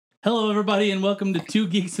Hello, everybody, and welcome to Two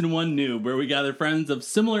Geeks and One Noob, where we gather friends of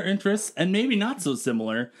similar interests and maybe not so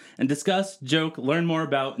similar and discuss, joke, learn more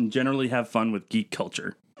about, and generally have fun with geek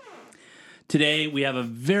culture. Today, we have a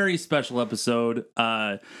very special episode.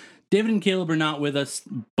 David and Caleb are not with us,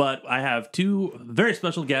 but I have two very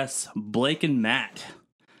special guests, Blake and Matt,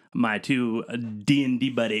 my two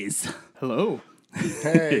D&D buddies. Hello.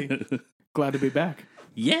 Hey. Glad to be back.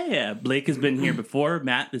 Yeah, Blake has been here before.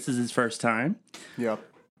 Matt, this is his first time. Yep.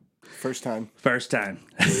 First time.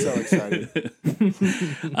 So excited.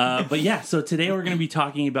 But yeah, so today we're going to be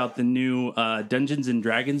talking about the new Dungeons and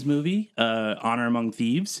Dragons movie, Honor Among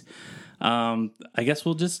Thieves. I guess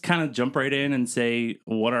we'll just kind of jump right in and say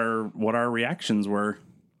what our reactions were.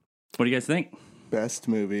 What do you guys think? Best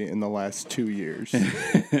movie in the last 2 years.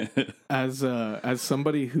 As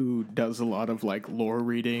somebody who does a lot of like lore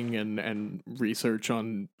reading and research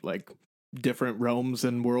on like different realms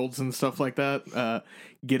and worlds and stuff like that,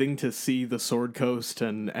 getting to see the Sword Coast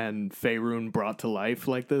and Faerun brought to life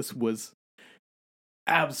like this was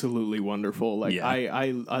absolutely wonderful. Like, yeah.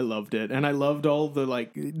 I loved it, and I loved all the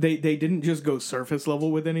like they didn't just go surface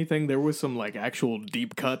level with anything. There was some like actual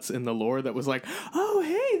deep cuts in the lore that was like, oh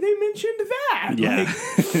hey, they mentioned that. Yeah.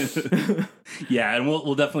 Like, yeah, and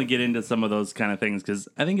we'll definitely get into some of those kind of things because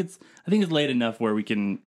I think it's late enough where we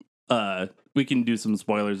can do some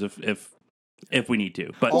spoilers if we need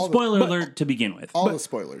to. But spoiler alert to begin with. The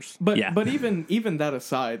spoilers. But even that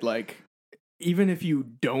aside, like, even if you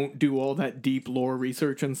don't do all that deep lore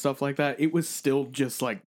research and stuff like that, it was still just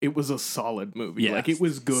like, it was a solid movie. Yeah, like, it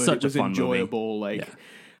was good. It was enjoyable. Movie. Like,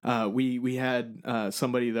 yeah. We had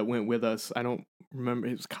somebody that went with us. I don't remember.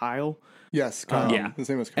 It was Kyle. Yes, Kyle. Yeah. His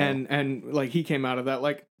name was Kyle. And like, he came out of that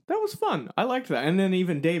like, that was fun. I liked that. And then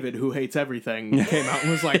even David, who hates everything, came out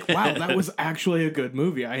and was like, wow, that was actually a good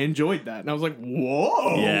movie. I enjoyed that. And I was like,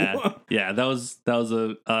 whoa. Yeah, that was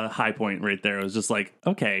a high point right there. It was just like,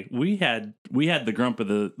 okay, we had the grump of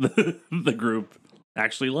the group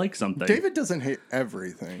actually like something. David doesn't hate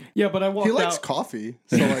everything. Yeah, but I walked out. He likes coffee,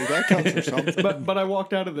 so like that counts for something. But I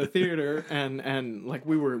walked out of the theater and like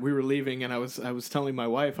we were leaving, and I was telling my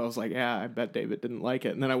wife, I was like, yeah, I bet David didn't like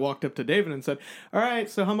it. And then I walked up to David and said, all right,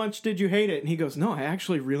 so how much did you hate it? And he goes, no, I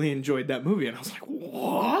actually really enjoyed that movie. And I was like,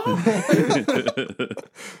 what?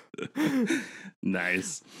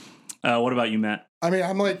 Nice. What about you, Matt? I mean,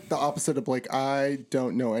 I'm like the opposite of Blake. I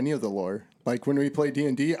don't know any of the lore. Like, when we play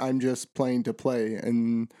D&D, I'm just playing to play,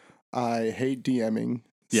 and I hate DMing.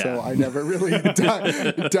 Yeah. So I never really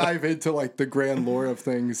dive into, like, the grand lore of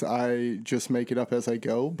things. I just make it up as I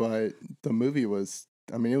go, but the movie was,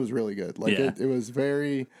 I mean, it was really good. Like, it was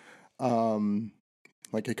very,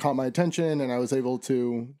 like, it caught my attention, and I was able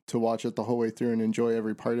to watch it the whole way through and enjoy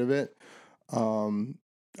every part of it.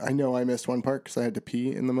 I know I missed one part because I had to pee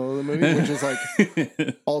in the middle of the movie, which is like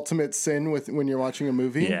ultimate sin when you're watching a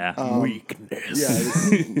movie. Yeah, weakness.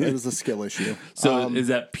 Yeah, it was a skill issue. So is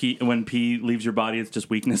that pee, when pee leaves your body, it's just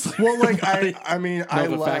weakness? Well, like I mean,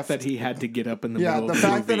 the fact that he had to get up in the middle. Yeah, the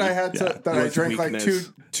fact that I had to I drank weakness.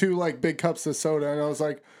 Like two like big cups of soda, and I was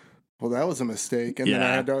like, well, that was a mistake. And then I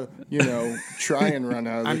had to, try and run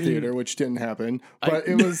out of the theater, which didn't happen. But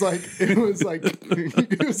it was it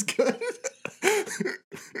was good.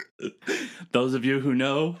 Those of you who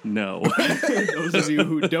know. Those of you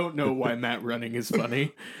who don't know why Matt running is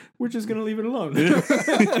funny, we're just going to leave it alone.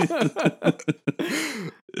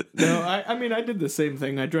 No, I mean, I did the same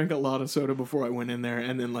thing. I drank a lot of soda before I went in there.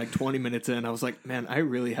 And then like 20 minutes in, I was like, man, I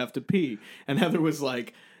really have to pee. And Heather was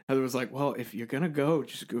like, well, if you're going to go,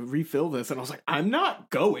 just go refill this. And I was like, I'm not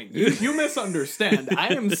going. You misunderstand. I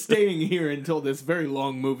am staying here until this very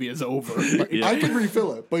long movie is over. Yeah. I can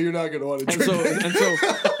refill it, but you're not going to want to drink it. And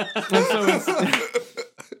so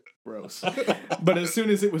gross. But as soon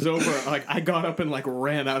as it was over, like, I got up and like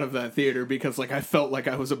ran out of that theater because like I felt like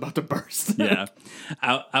I was about to burst. Yeah.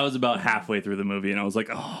 I was about halfway through the movie and I was like,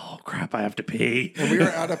 oh crap, I have to pee. When we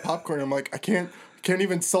were out of popcorn, I'm like, I can't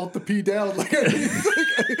even salt the pee down. Like,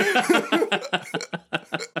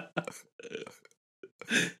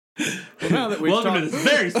 welcome to this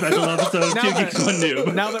very special episode of Two Geeks One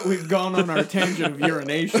Noob. Now that we've gone on our tangent of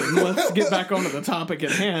urination, let's get back onto the topic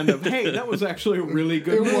at hand of, hey, that was actually a really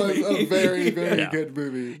good movie. It was a very, very good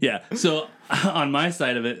movie. Yeah. So on my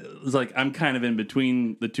side of it, it's like I'm kind of in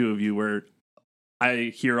between the two of you where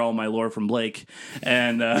I hear all my lore from Blake,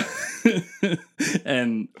 and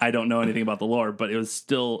and I don't know anything about the lore, but it was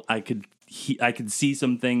still, I could I could see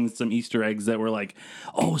some things, some Easter eggs that were like,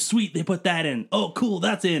 oh, sweet, they put that in. Oh, cool,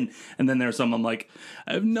 that's in. And then there's some I'm like,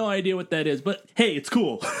 I have no idea what that is, but hey, it's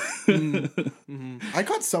cool. I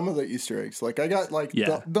got some of the Easter eggs. Like I got like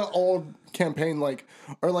the old campaign, like,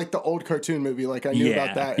 or like the old cartoon movie. Like I knew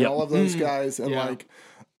about that and all of those guys. And like,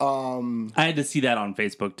 I had to see that on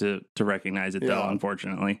Facebook to recognize it though,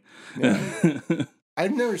 unfortunately. Yeah.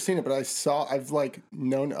 I've never seen it, but I've like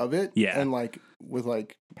known of it. Yeah. And like with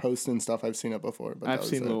like posts and stuff, I've seen it before. But I've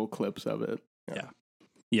seen little clips of it.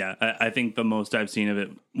 Yeah. I think the most I've seen of it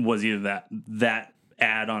was either that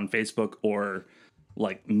ad on Facebook or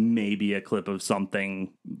like maybe a clip of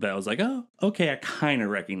something that I was like, oh, okay, I kind of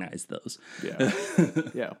recognize those. Yeah.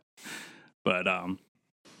 Yeah. But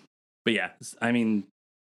yeah, I mean,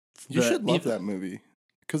 you should love that movie.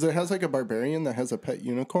 Because it has like a barbarian that has a pet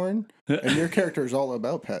unicorn, and your character is all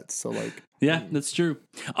about pets. So like, yeah, that's true.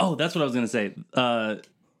 Oh, that's what I was gonna say. I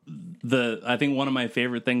think one of my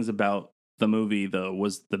favorite things about the movie though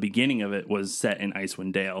was the beginning of it was set in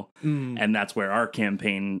Icewind Dale, and that's where our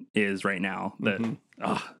campaign is right now. That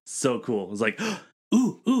so cool. It was like,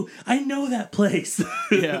 ooh, I know that place.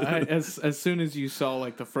 Yeah, as soon as you saw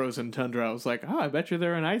like the frozen tundra, I was like, oh, I bet you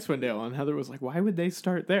they're in Icewind Dale. And Heather was like, why would they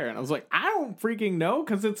start there? And I was like, I don't freaking know,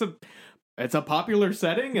 because it's a popular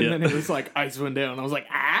setting. And then it was like Icewind Dale, and I was like,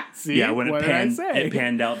 see, yeah, when what it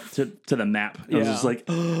panned out to the map, I was just like,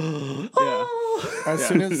 As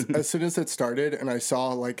soon as it started, and I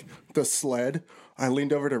saw like the sled, I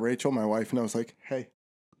leaned over to Rachel, my wife, and I was like, hey,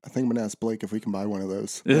 I think I'm going to ask Blake if we can buy one of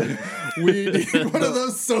those. Like, we need one of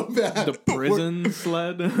those so bad. The prison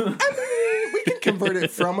sled? I mean, we can convert it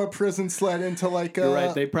from a prison sled into like a... You're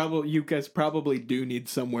right. You guys probably do need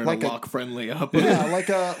somewhere like to lock friendly up. Yeah, like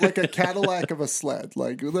a Cadillac of a sled.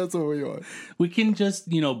 Like, that's what we want. We can just,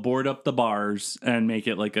 board up the bars and make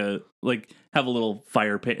it have a little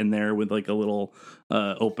fire pit in there with like a little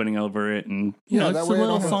opening over it, and it's a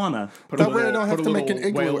little sauna. That way I don't have to make an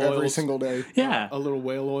igloo every single day. Yeah. A little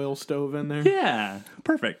whale oil stove in there. Yeah.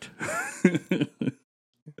 Perfect.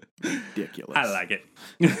 Ridiculous. I like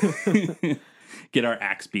it. Get our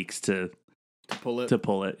axe beaks to pull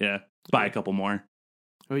it. Yeah. Buy a couple more.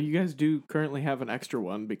 Well, you guys do currently have an extra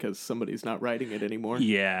one because somebody's not writing it anymore.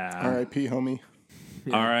 Yeah. R.I.P. homie.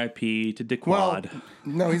 Yeah. R.I.P. to Dickwad. Well,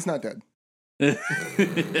 no, he's not dead.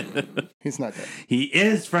 He's not dead. He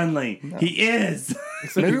is friendly. No. He is.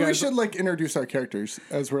 So maybe we should like introduce our characters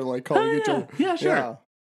as we're like calling each other. Yeah, sure.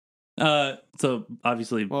 Yeah. So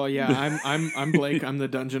obviously, well, yeah, I'm Blake. I'm the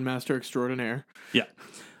dungeon master extraordinaire. Yeah.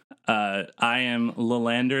 I am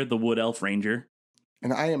Lalander, the Wood Elf Ranger,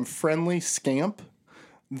 and I am Friendly Scamp,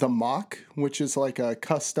 the Mock, which is like a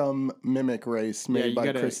custom mimic race made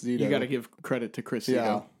by Chris Zito. You got to give credit to Chris Zito.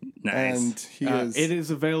 Yeah. Nice. And he is. It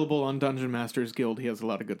is available on Dungeon Masters Guild. He has a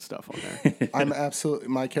lot of good stuff on there.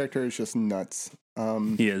 My character is just nuts.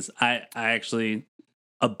 He is. I actually,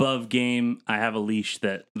 above game, I have a leash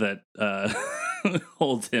that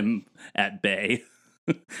holds him at bay.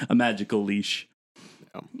 A magical leash.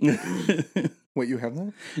 Wait, you have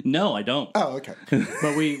that? No, I don't. Oh, okay.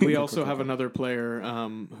 But we also have another player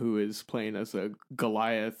who is playing as a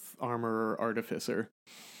Goliath armorer artificer.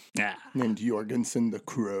 Yeah. Named Jorgensen the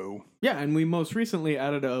Crow. Yeah, and we most recently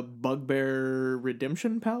added a Bugbear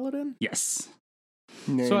Redemption Paladin. Yes.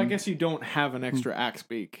 So I guess you don't have an extra axe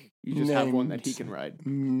beak. You just have one that he can ride.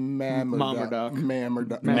 Mammerdock.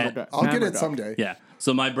 I'll get it someday. Yeah.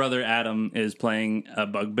 So my brother Adam is playing a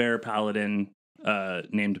Bugbear Paladin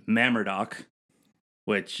named Mammerdock,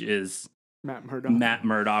 which is Matt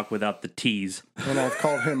Murdock without the T's. And I've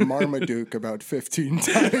called him Marmaduke about 15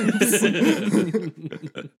 times.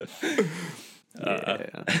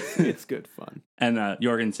 It's good fun. And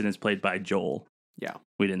Jorgensen is played by Joel. Yeah.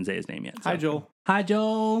 We didn't say his name yet. So. Hi, Joel. Hi,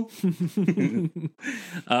 Joel.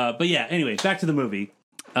 But yeah, anyway, back to the movie.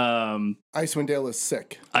 Icewind Dale is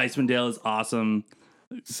sick. Icewind Dale is awesome.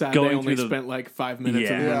 Sad they only spent like 5 minutes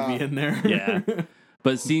of the movie in there. Yeah.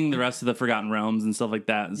 But seeing the rest of the Forgotten Realms and stuff like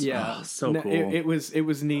that is so cool. It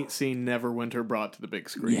was neat seeing Neverwinter brought to the big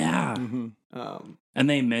screen. Yeah. Mm-hmm. And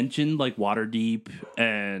they mentioned like Waterdeep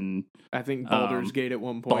and I think Baldur's Gate at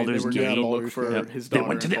one point. Baldur's Gate. To look for his daughter. They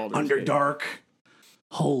went to the Underdark. Gate.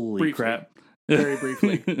 Holy crap. Very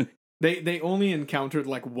briefly. They only encountered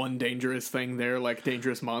like one dangerous thing there, like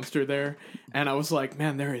dangerous monster there, and I was like,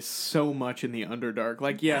 man, there is so much in the Underdark.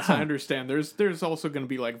 Like, yes, I understand. There's also going to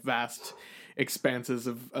be like vast expanses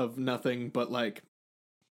of nothing, but like,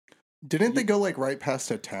 didn't they go like right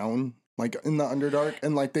past a town, like in the Underdark,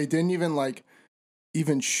 and like they didn't even like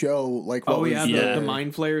even show like what Oh was yeah, the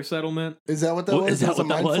Mind Flayer settlement. Is that what that was? Is that was what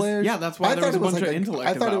that Mind was? Flayers? Yeah, that's why there was a bunch of intellect.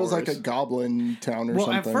 I thought it was like a goblin town or something.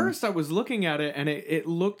 Well, at first I was looking at it and it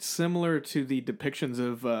looked similar to the depictions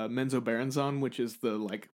of Menzoberranzan, which is the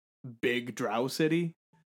like big drow city.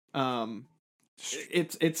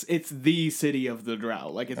 It's the city of the drow.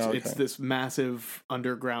 Like it's this massive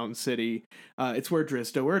underground city. It's where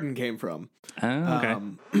Drizzt Do'Urden came from. Oh, okay.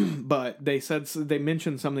 But they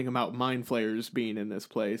mentioned something about Mind Flayers being in this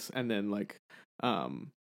place, and then like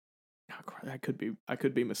I could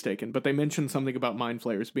be mistaken, but they mentioned something about Mind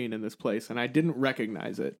Flayers being in this place, and I didn't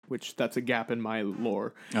recognize it, which that's a gap in my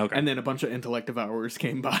lore. Okay. And then a bunch of intellect devourers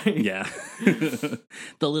came by. Yeah.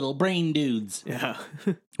 The little brain dudes. Yeah.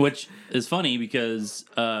 Which is funny because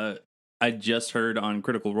I just heard on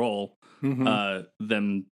Critical Role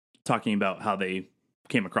them talking about how they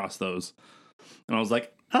came across those. And I was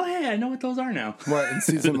like, oh, hey, I know what those are now. What, in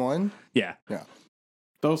season 1? Yeah. Yeah.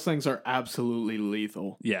 Those things are absolutely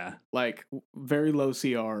lethal. Yeah. Like, very low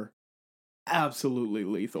CR. Absolutely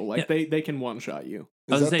lethal. Like, they can one-shot you.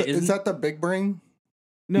 Is that the big brain?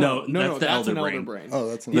 No, that's Elder an brain. Elder Brain. Oh,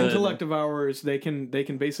 that's an the intellect devourers. They can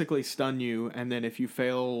basically stun you, and then if you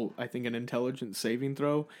fail, I think, an intelligence saving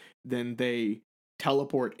throw, then they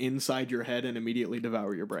teleport inside your head and immediately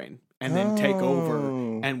devour your brain, and then take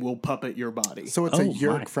over and will puppet your body. So it's a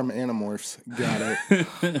Yerk from Animorphs. Got it.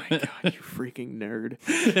 Oh my god, you freaking nerd!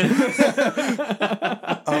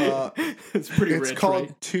 It's pretty. It's rich, called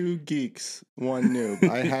right? 2 Geeks, 1 Noob.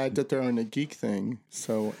 I had to throw in a geek thing,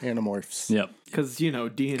 so Animorphs. Yep. Because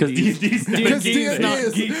D&D. Because D&D's not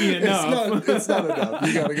geeky enough. It's not enough.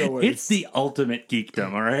 You gotta go with It's the ultimate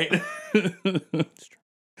geekdom, all right?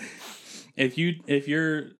 If you're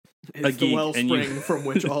it's a the geek wellspring from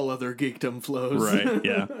which all other geekdom flows. Right,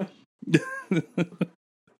 yeah.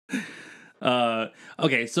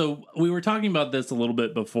 Okay, so we were talking about this a little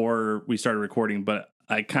bit before we started recording, but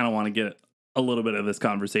I kind of want to get a little bit of this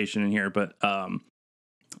conversation in here. But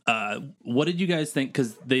what did you guys think?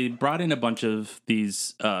 Because they brought in a bunch of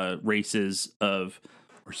these races or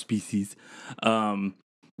species.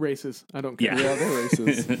 Races. I don't care. Yeah, they're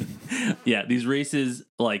races. Yeah, these races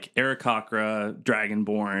like Aarakocra,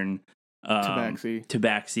 Dragonborn,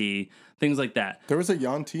 Tabaxi, things like that. There was a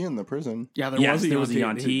Yuan-Ti in the prison. Yeah, there was a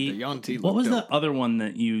Yuan-Ti. The Yuan-Ti. What was dope. the other one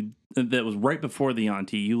that was right before the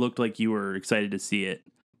Yuan-Ti? You looked like you were excited to see it.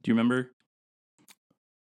 Do you remember?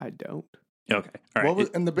 I don't. Okay. All right.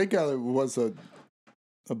 And the big guy was a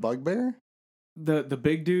bugbear? The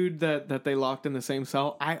big dude that they locked in the same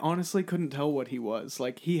cell, I honestly couldn't tell what he was.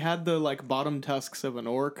 Like, he had the like bottom tusks of an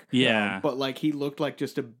orc. Yeah. But like he looked like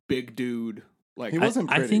just a big dude. Like, he wasn't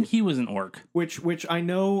pretty. I think he was an orc. Which I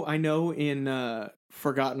know in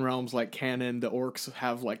Forgotten Realms, like canon, the orcs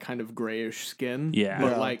have like kind of grayish skin. Yeah.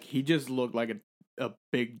 But like he just looked like a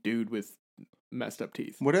big dude with messed up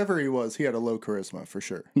teeth. Whatever he was, he had a low charisma for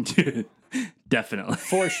sure. Definitely.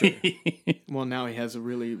 For sure. Well, now he has a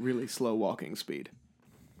really, really slow walking speed.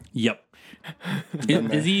 Yep.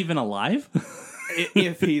 Is he even alive?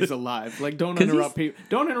 If he's alive. Like, don't interrupt people.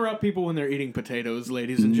 Don't interrupt people when they're eating potatoes,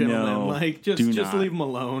 ladies and gentlemen. No, like, just leave them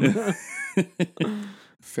alone.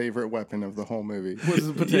 Favorite weapon of the whole movie was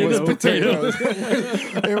a potato. Was potatoes.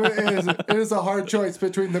 It is a hard choice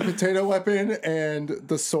between the potato weapon and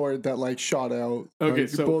the sword that like shot out. Okay, like,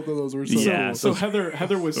 so both of those were so cool. So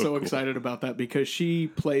Heather was so excited about that because she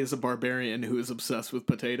plays a barbarian who is obsessed with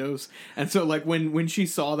potatoes, and so like when she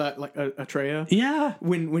saw that, like Atreya, yeah,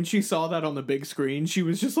 when she saw that on the big screen, she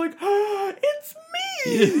was just like, it's me.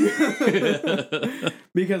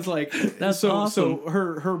 Because like that's awesome. So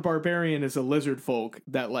her barbarian is a lizard folk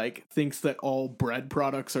that like thinks that all bread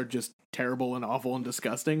products are just terrible and awful and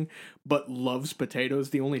disgusting, but loves potatoes.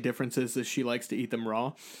 The only difference is she likes to eat them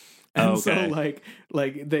raw. And so like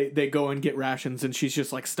they go and get rations, and she's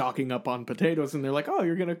just like stocking up on potatoes, and they're like, oh,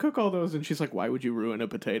 you're gonna cook all those, and she's like, why would you ruin a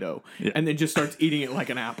potato? Yeah. And then just starts eating it like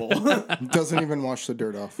an apple. Doesn't even wash the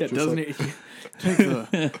dirt off. Yeah, doesn't like... Take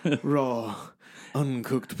the raw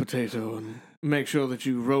uncooked potato and make sure that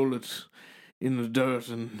you roll it in the dirt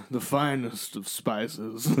and the finest of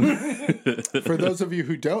spices. For those of you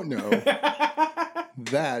who don't know,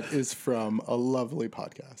 that is from a lovely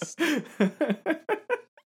podcast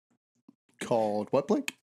called what,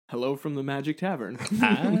 Blake? Hello from the Magic Tavern.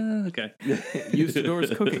 Okay. Usador's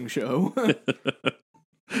cooking show.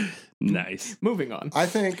 Nice. Moving on. I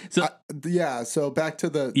think so. So back to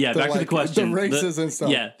the back to the question, the races and stuff.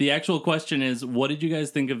 Yeah, the actual question is, what did you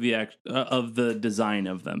guys think of the design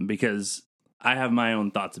of them? Because I have my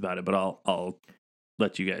own thoughts about it, but I'll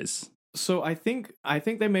let you guys. So I think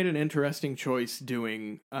they made an interesting choice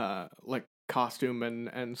doing like costume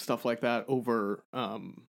and stuff like that over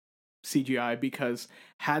CGI, because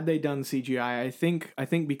had they done CGI, I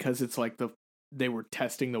think because it's like they were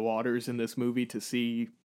testing the waters in this movie to see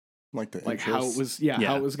like how it was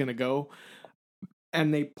how it was gonna go,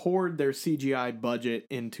 and they poured their CGI budget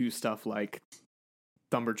into stuff like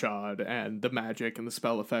Thumberchod and the magic and the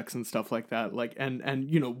spell effects and stuff like that, like and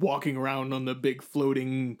walking around on the big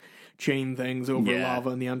floating chain things over lava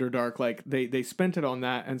in the Underdark, like they spent it on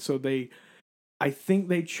that, and so I think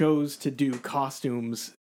they chose to do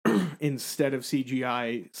costumes instead of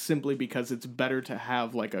CGI simply because it's better to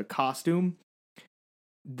have like a costume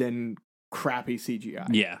than crappy CGI.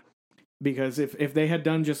 Yeah. Because if they had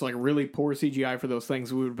done just like really poor CGI for those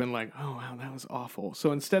things, we would have been like, oh wow, that was awful.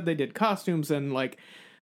 So instead they did costumes, and like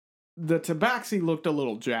the Tabaxi looked a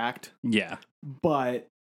little jacked. Yeah. But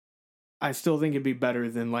I still think it'd be better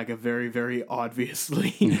than like a very, very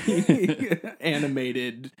obviously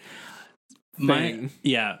animated thing.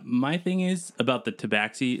 My thing is about the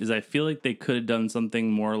Tabaxi is I feel like they could have done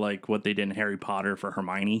something more like what they did in Harry Potter for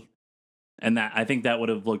Hermione. And that I think that would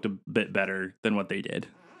have looked a bit better than what they did.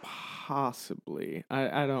 Possibly.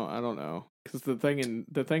 I don't know, because the thing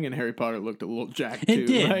in Harry Potter looked a little jacked too. It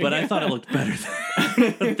did, like, but I thought it looked better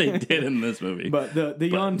than what they did in this movie. But the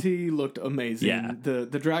Yuan-ti looked amazing. Yeah. The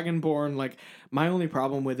Dragonborn, like, my only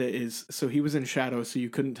problem with it is, so he was in shadow, so you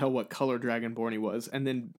couldn't tell what color Dragonborn he was, and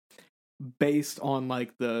then based on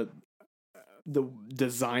like the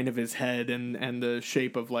design of his head and the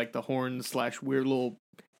shape of like the horns / weird little,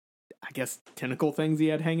 I guess, tentacle things he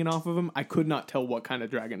had hanging off of him, I could not tell what kind of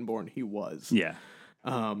Dragonborn he was. Yeah.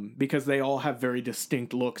 Because they all have very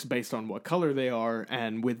distinct looks based on what color they are,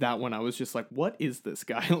 and with that one, I was just like, what is this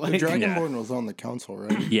guy? Like, the Dragonborn was on the council,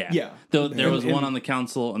 right? Yeah. Yeah. There was one on the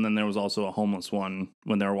council, and then there was also a homeless one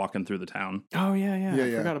when they were walking through the town. Oh, yeah.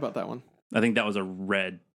 I forgot about that one. I think that was a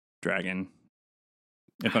red dragon,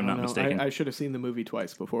 if I'm not mistaken. I should have seen the movie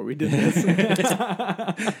twice before we did this.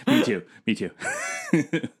 Me too.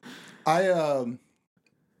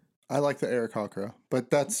 I like the Aarakocra, but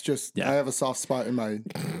that's just I have a soft spot in my.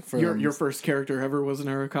 Your first character ever was an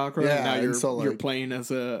Aarakocra. Yeah, and now so, you're playing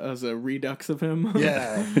as a redux of him.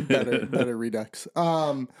 Yeah, better redux.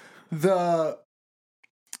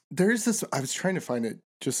 There's this. I was trying to find it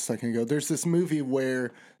just a second ago. There's this movie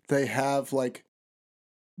where they have like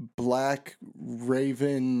black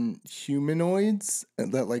raven humanoids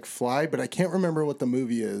that like fly, but I can't remember what the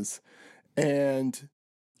movie is, and.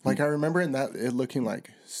 Like, I remember in that it looking, like,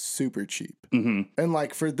 super cheap. Mm-hmm. And,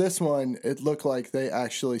 like, for this one, it looked like they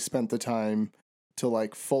actually spent the time to,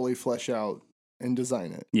 like, fully flesh out and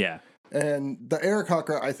design it. Yeah. And the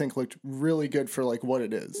Aarakocra, I think, looked really good for, like, what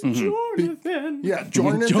it is. Mm-hmm.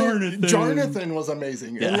 Jonathan! Jonathan was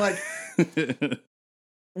amazing. Yeah. And, like,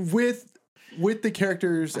 with the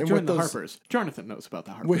characters and with the those Harpers. Jonathan knows about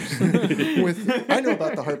the Harpers. I know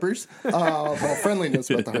about the Harpers. Well, Friendly knows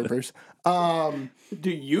about the Harpers. Do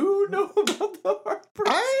you know about the Harpers?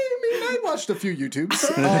 I mean, I watched a few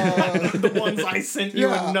YouTubes. The ones I sent you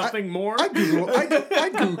and nothing more. I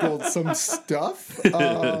Googled some stuff.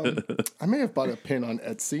 I may have bought a pin on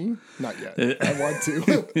Etsy. Not yet. I want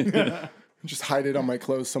to. Just hide it on my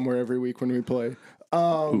clothes somewhere every week when we play.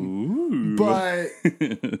 But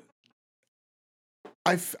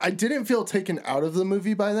I didn't feel taken out of the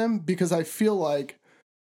movie by them, because I feel like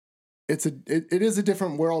it is a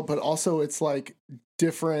different world, but also it's like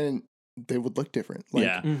different. They would look different. Like,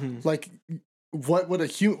 yeah. Like what would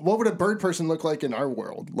a bird person look like in our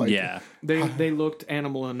world? Like, yeah. They looked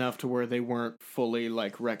animal enough to where they weren't fully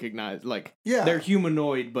like recognized. Like, they're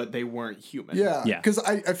humanoid, but they weren't human. Yeah. Because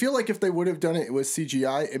I feel like if they would have done it with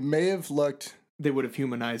CGI, it may have looked. They would have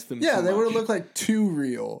humanized them. Yeah, they would have looked like too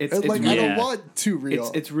real. I don't want too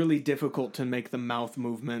real. It's really difficult to make the mouth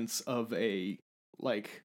movements of a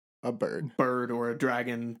bird or a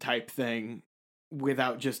dragon type thing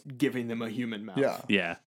without just giving them a human mouth.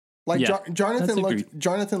 Yeah. Like Jonathan looked.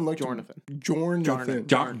 Jarnathan.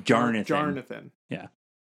 Yeah.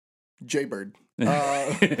 Jaybird.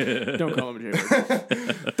 Don't call him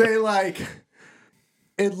Jaybird. They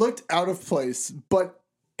it looked out of place, but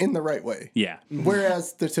in the right way. Yeah.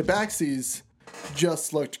 Whereas the Tabaxis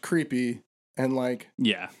just looked creepy and like.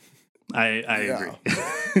 Yeah. I agree.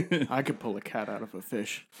 I could pull a cat out of a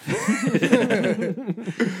fish.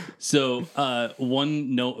 So,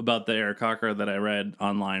 one note about the Aarakocra that I read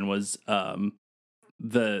online was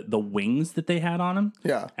the wings that they had on them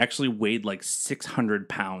actually weighed like 600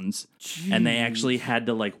 pounds. Jeez. And they actually had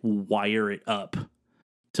to like wire it up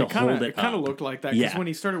to hold it It kind of up. looked like that because when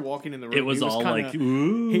he started walking in the room, it was he was all kinda, like,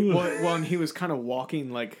 ooh. and he was kind of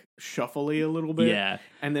walking like shuffly a little bit. Yeah.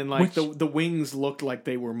 And then like the wings looked like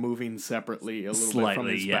they were moving separately a little bit from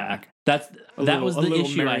his back. That was the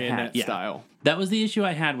issue I had. Style. That was the issue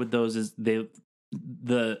I had with those is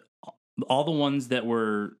all the ones that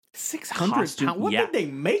were 600 costume, pounds. What did they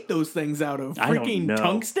make those things out of? I don't Freaking know.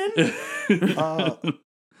 tungsten?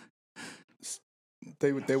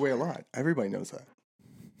 They weigh a lot. Everybody knows that.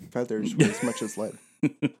 Feathers weigh as much as lead.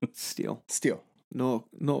 Steel. No,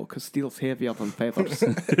 because steel's heavier than feathers.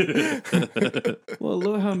 Well,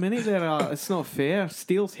 look how many there are. It's not fair.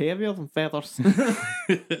 Steel's heavier than feathers.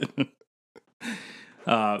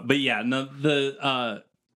 But yeah, no,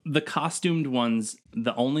 the costumed ones,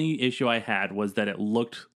 the only issue I had was that it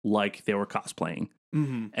looked like they were cosplaying.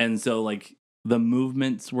 Mm-hmm. And so like the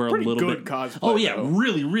movements were Pretty a little good bit cosplay. Oh yeah, though.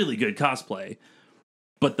 really, really good cosplay.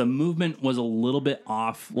 But the movement was a little bit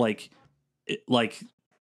off, like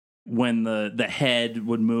when the head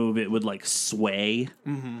would move, it would like sway.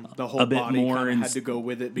 Mm-hmm. The whole a bit body more kinda and had to go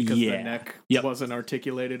with it because the neck Yep. wasn't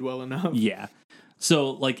articulated well enough. Yeah.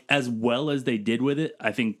 So like as well as they did with it,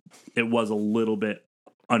 I think it was a little bit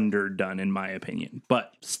underdone in my opinion,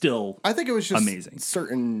 but still I think it was just amazing.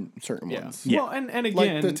 Certain Yeah. ones. Yeah. Well, and again,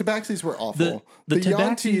 Like the Tabaxis were awful. the The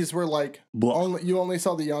Tabaxis- Yantis were like you only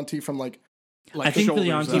saw the Yanti from like I think the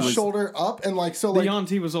shoulders Yanti up. was- shoulder up and like so the like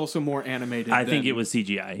Yanti was also more animated. I think than- it was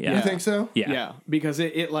CGI. Yeah. you think so? Yeah. Yeah, because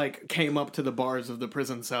it like came up to the bars of the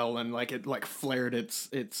prison cell and like it like flared its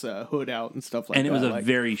hood out and stuff like And that. it was a like,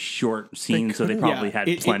 very short scene, so they could've- probably had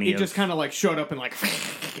it, plenty it of. just kind of like showed up and like,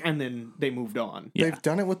 and then they moved on. Yeah. They've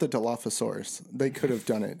done it with the Dilophosaurus. They could have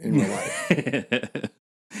done it in real life.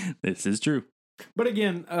 This is true. But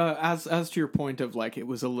again, as to your point of like it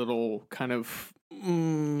was a little kind of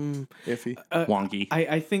Iffy. Wonky.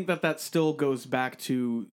 I think that still goes back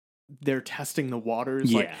to they're testing the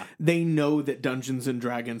waters. Like, Yeah. they know that Dungeons and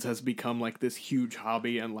Dragons has become like this huge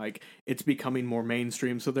hobby and like it's becoming more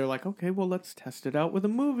mainstream. So they're like, okay, well, let's test it out with a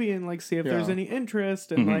movie and like see if there's Yeah. any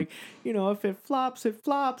interest. And Mhm. like, you know, if it flops, it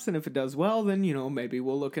flops. And if it does well, then, you know, maybe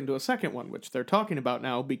we'll look into a second one, which they're talking about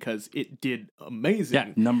now because it did amazing.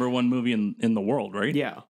 Yeah, number one movie in the world, right?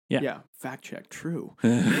 Yeah. Yeah. Yeah. Fact check. True.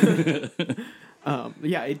 Yeah.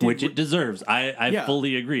 It did. Which it deserves. I Yeah.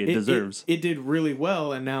 fully agree. It deserves. It did really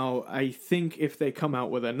well, and now I think if they come out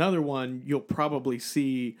with another one, you'll probably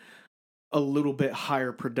see a little bit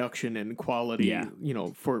higher production and quality. Yeah. You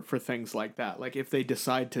know, for things like that. Like if they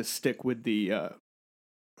decide to stick with the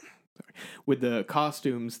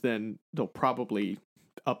costumes, then they'll probably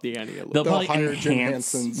up the ante a little. They'll They'll probably hire Jim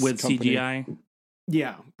enhance Henson's with company. CGI.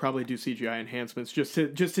 Yeah, probably do CGI enhancements just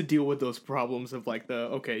to deal with those problems of like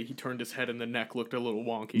he turned his head and the neck looked a little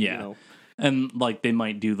wonky. Yeah. You know? And like they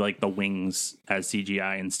might do like the wings as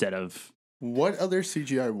CGI instead of What other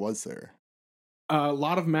CGI was there? A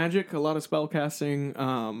lot of magic, a lot of spell casting.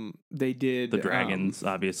 They did the dragons,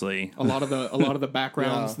 obviously. A lot of the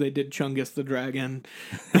backgrounds. Yeah. They did Chungus the dragon.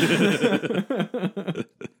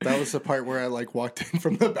 That was the part where I like walked in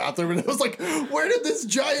from the bathroom and I was like, "Where did this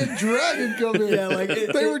giant dragon come in?" Yeah, like,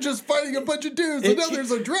 they were just fighting a bunch of dudes, and now there's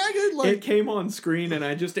a dragon. Like It came on screen and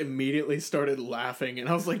I just immediately started laughing and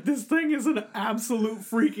I was like, "This thing is an absolute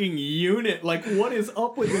freaking unit! Like, what is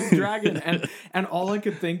up with this dragon?" And all I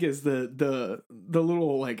could think is the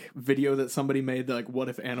little like video that somebody made, like, what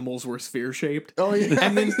if animals were sphere shaped? oh yeah,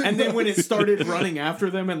 And then when it started running after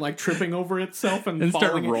them and like tripping over itself and start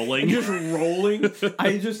falling rolling. and just rolling,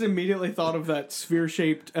 I just immediately thought of that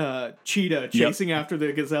sphere-shaped cheetah chasing after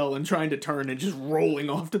the gazelle and trying to turn and just rolling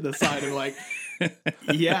off to the side and like,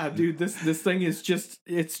 yeah, dude, this thing is just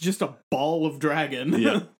a ball of dragon.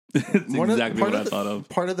 Yeah. It's exactly what I thought of.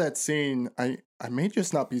 Part of that scene, I may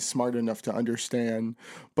just not be smart enough to understand,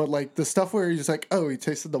 but like the stuff where he's like, "Oh, he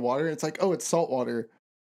tasted the water," it's like, "Oh, it's salt water."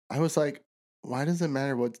 I was like, why does it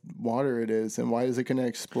matter what water it is, and why is it going to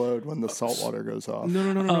explode when the salt water goes off?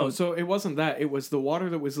 No. So it wasn't that. It was the water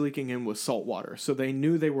that was leaking in was salt water. So they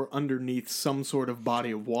knew they were underneath some sort of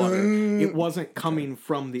body of water. It wasn't coming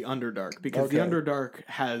from the Underdark because the Underdark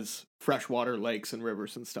has freshwater lakes and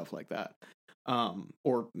rivers and stuff like that.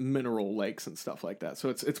 Or mineral lakes and stuff like that. So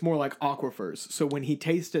it's more like aquifers. So when he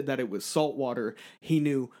tasted that it was salt water, he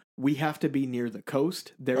knew we have to be near the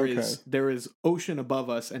coast. There is ocean above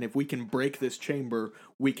us, and if we can break this chamber,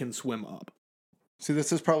 we can swim up. See,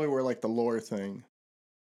 this is probably where like the lore thing,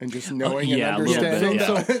 and just knowing yeah, and a little bit,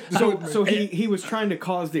 understanding. yeah. So he was trying to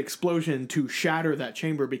cause the explosion to shatter that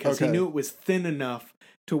chamber because he knew it was thin enough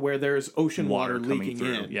to where there's ocean water coming leaking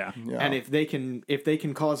through. in. Yeah. And if they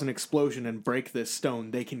can cause an explosion and break this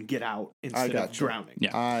stone, they can get out instead of drowning.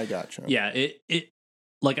 Yeah. I gotcha. Yeah,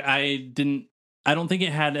 like I don't think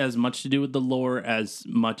it had as much to do with the lore as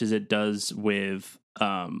much as it does with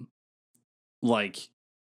like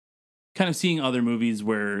kind of seeing other movies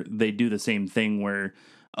where they do the same thing where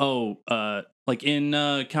like in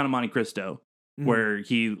Count of Monte Cristo where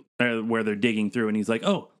where they're digging through and he's like,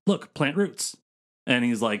 oh look, plant roots, and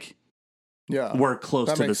he's like, yeah, we're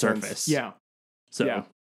close to the sense. surface. Yeah. So yeah,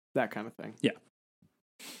 that kind of thing. Yeah.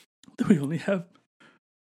 We only have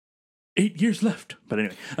 8 years left. But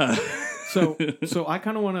anyway. So I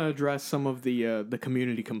kind of want to address some of the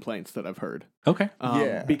community complaints that I've heard. Okay.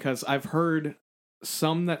 Because I've heard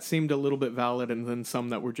some that seemed a little bit valid and then some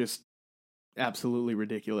that were just absolutely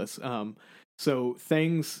ridiculous. So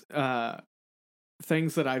things that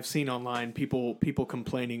I've seen online, people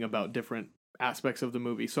complaining about different aspects of the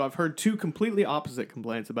movie. So I've heard two completely opposite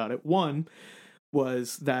complaints about it. One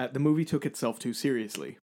was that the movie took itself too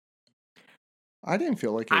seriously. I didn't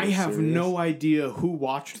feel like it was I have serious. no idea who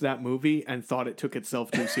watched that movie and thought it took itself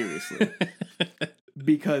too seriously.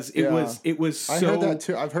 Because it was so... I heard that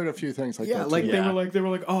too. I've heard a few things like that. Like too. they were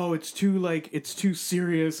like, oh, it's too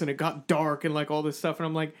serious and it got dark and like all this stuff. And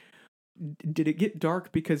I'm like, did it get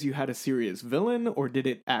dark because you had a serious villain, or did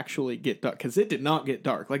it actually get dark? Because it did not get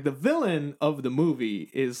dark. Like the villain of the movie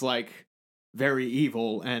is like very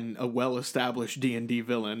evil and a well-established D&D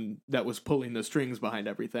villain that was pulling the strings behind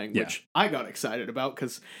everything, which I got excited about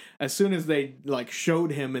because as soon as they like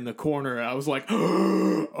showed him in the corner, I was like,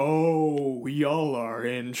 oh, y'all are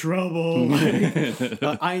in trouble.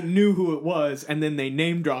 I knew who it was, and then they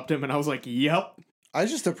name dropped him, and I was like, yep. I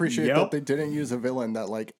just appreciate that they didn't use a villain that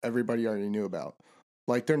like everybody already knew about.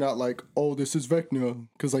 Like, they're not like, oh, this is Vecna.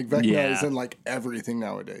 Because, like, Vecna is in, like, everything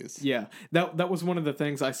nowadays. Yeah. That was one of the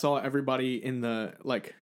things I saw everybody in the,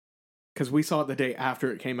 like... Because we saw it the day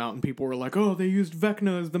after it came out, and people were like, oh, they used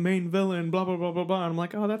Vecna as the main villain, blah, blah, blah, blah, blah. And I'm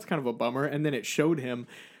like, oh, that's kind of a bummer. And then it showed him,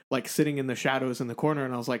 like, sitting in the shadows in the corner,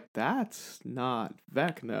 and I was like, that's not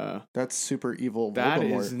Vecna. That's super evil That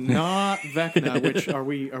Voldemort. is not Vecna. Which, are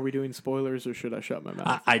we doing spoilers, or should I shut my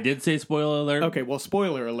mouth? I did say spoiler alert. Okay, well,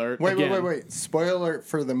 spoiler alert. Wait. Spoiler alert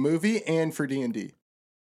for the movie and for D&D.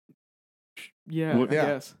 Yeah, I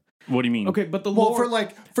guess. What do you mean? Okay, but the lore...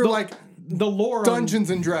 the lore Dungeons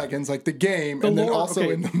and Dragons, like the game, and then also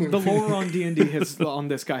in the movie. The lore on D&D on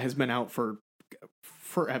this guy has been out for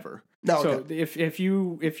forever. No, so if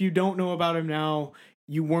you don't know about him now,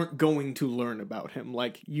 you weren't going to learn about him.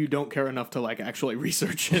 Like, you don't care enough to like actually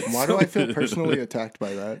research it. Why do I feel personally attacked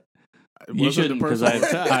by that? You shouldn't, because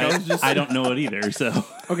I don't know it either. So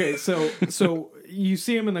okay, so you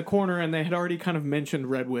see him in the corner, and they had already kind of mentioned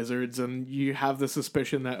red wizards, and you have the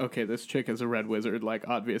suspicion that okay, this chick is a red wizard. Like,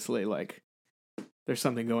 obviously, like there's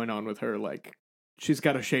something going on with her. Like, she's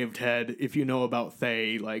got a shaved head. If you know about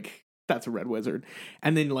Thay, like that's a red wizard.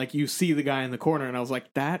 And then like you see the guy in the corner, and I was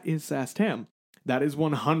like, that is Sastam. That is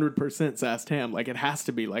 100% Sastam. Like, it has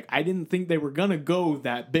to be. Like, I didn't think they were gonna go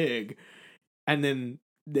that big, and then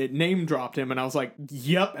they name dropped him, and I was like,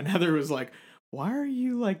 yep. And Heather was like, why are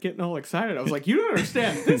you like getting all excited? I was like, you don't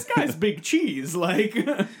understand. This guy's big cheese. Like,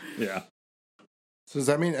 yeah. So does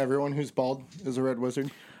that mean everyone who's bald is a red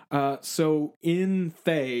wizard? So in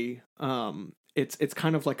Thay, it's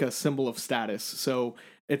kind of like a symbol of status. So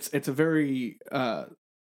it's a very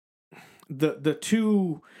the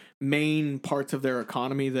two main parts of their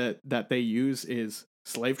economy that they use is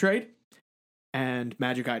slave trade and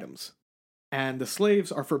magic items. And the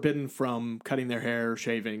slaves are forbidden from cutting their hair,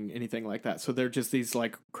 shaving, anything like that. So they're just these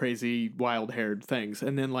like crazy wild-haired things.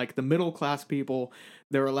 And then like the middle class people,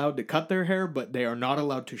 they're allowed to cut their hair, but they are not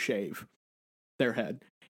allowed to shave their head.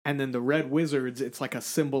 And then the red wizards, it's like a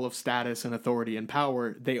symbol of status and authority and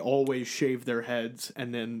power. They always shave their heads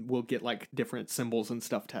and then will get like different symbols and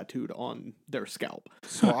stuff tattooed on their scalp.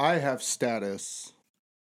 So I have status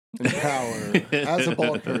and power as a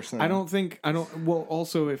bald person. Well,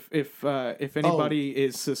 also if anybody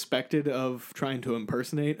is suspected of trying to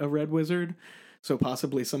impersonate a red wizard, so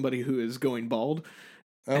possibly somebody who is going bald,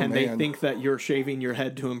 they think that you're shaving your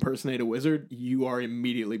head to impersonate a wizard, you are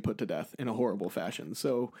immediately put to death in a horrible fashion.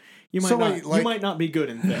 So you might not be good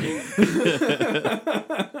in that.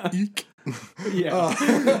 Eek. Yeah.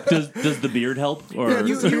 Does the beard help? Or yeah,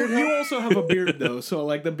 you also have a beard though, so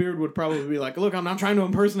like the beard would probably be like, look, I'm not trying to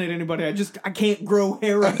impersonate anybody. I can't grow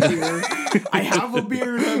hair up here. I have a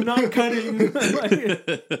beard. I'm not cutting.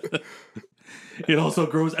 It also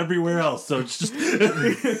grows everywhere else, so it's just.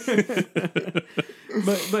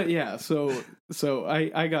 but yeah, so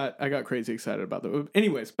I got crazy excited about that.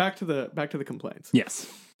 Anyways, back to the complaints.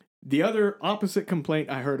 Yes. The other opposite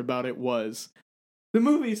complaint I heard about it was The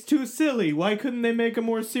movie's too silly. Why couldn't they make a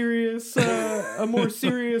more serious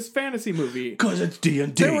fantasy movie? Because it's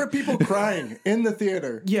D&D. There were people crying in the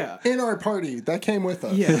theater. Yeah. In our party. That came with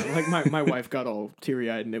us. Yeah, like my wife got all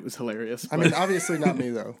teary-eyed and it was hilarious. I mean, obviously not me,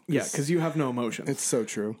 though. Yeah, because you have no emotion. It's so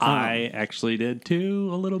true. I actually did too,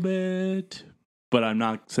 a little bit. But I'm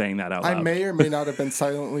not saying that out loud. I may or may not have been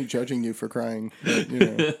silently judging you for crying. But, you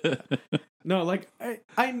know. No, like,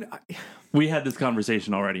 I we had this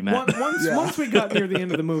conversation already, Matt. Once we got near the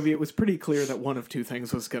end of the movie, it was pretty clear that one of two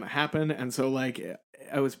things was going to happen. And so, like,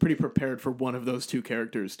 I was pretty prepared for one of those two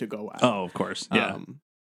characters to go out. Oh, of course. Yeah.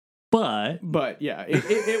 But yeah,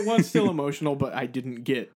 it was still emotional, but I didn't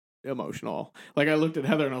get emotional. Like, I looked at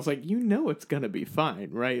Heather and I was like, you know it's going to be fine,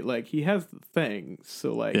 right? Like, he has the thing.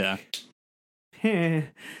 So, like... Yeah.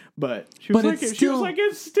 But she was like,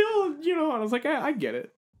 it's still, you know, and I was like, I get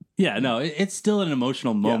it. Yeah, no, it's still an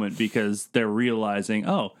emotional moment because they're realizing,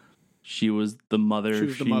 oh, she was the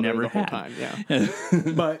mother she never had. Whole time, yeah.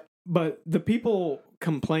 But the people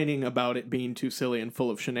complaining about it being too silly and full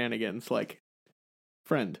of shenanigans, like,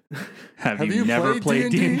 friend, have you never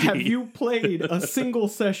played D&D? Have you played a single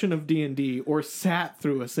session of D&D or sat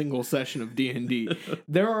through a single session of D&D?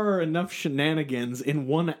 There are enough shenanigans in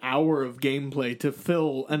 1 hour of gameplay to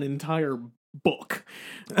fill an entire book.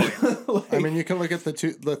 Like, I mean, you can look at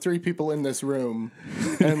the three people in this room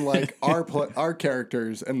and like our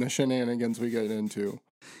characters and the shenanigans we get into.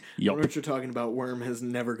 Yep. I don't know what you're talking about. Worm has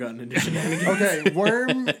never gotten into shenanigans. Okay,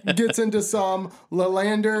 Worm gets into some.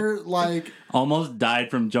 Lalander, like... almost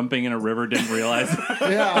died from jumping in a river, didn't realize.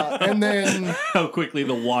 Yeah, and then... how quickly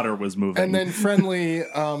the water was moving. And then Friendly,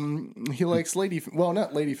 he likes not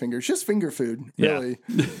ladyfingers, just finger food, really.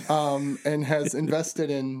 Yeah. And has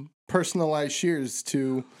invested in personalized shears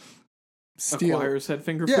to... acquire said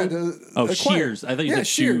finger food? Shears. I thought you said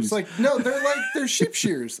shears. shoes. Like, no, they're sheep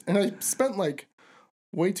shears. And I spent like...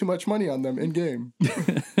 way too much money on them in game.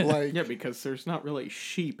 Like, yeah, because there's not really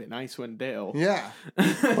sheep in Icewind Dale. Yeah,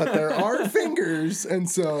 but there are fingers, and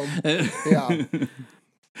so yeah,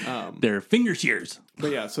 they're finger shears.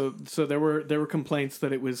 But yeah, so there were complaints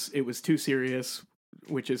that it was too serious,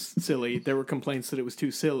 which is silly. There were complaints that it was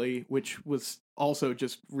too silly, which was also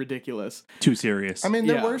just ridiculous. Too serious. I mean,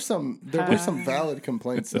 there were some valid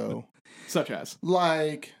complaints though, such as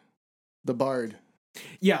like the bard.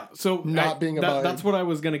 Yeah, so not being a bard. That's what I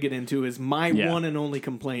was going to get into. Is my one and only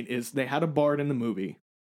complaint is they had a bard in the movie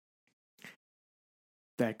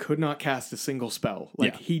that could not cast a single spell.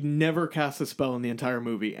 Like he never cast a spell in the entire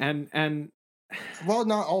movie, and well,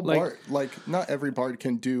 not all bard. Like not every bard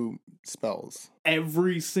can do spells.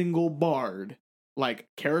 Every single bard, like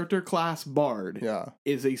character class bard,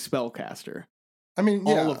 is a spellcaster. I mean,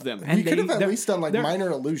 all of them. And you could have at least done like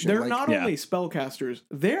minor illusion. They're not only spellcasters;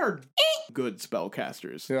 they're good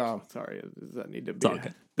spellcasters. Yeah. Sorry, does that need to be?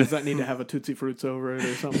 Does that need to have a Tootsie Fruits over it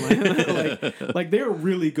or something like that? like they're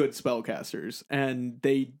really good spellcasters, and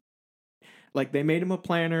they made him a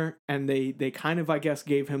planner, and they kind of, I guess,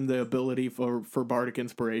 gave him the ability for bardic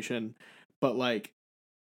inspiration, but like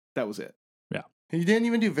that was it. Yeah. He didn't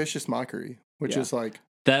even do vicious mockery, which is like.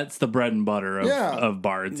 That's the bread and butter of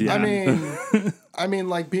bards. Yeah. I mean,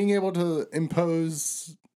 like being able to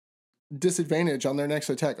impose disadvantage on their next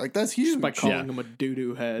attack, like that's huge. Just by calling them a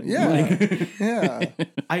doo-doo head. Yeah, yeah.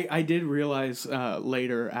 I did realize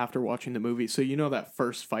later after watching the movie. So you know that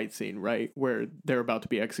first fight scene, right, where they're about to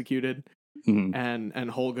be executed, and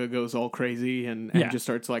Holga goes all crazy and just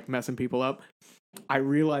starts like messing people up. I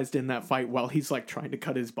realized in that fight, while he's like trying to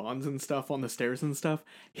cut his bonds and stuff on the stairs and stuff,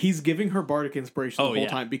 he's giving her bardic inspiration the whole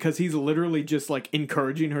time, because he's literally just like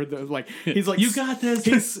encouraging her. He's like, "You got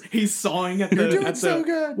this." He's sawing at the. You're doing so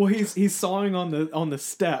good. Well, he's sawing on the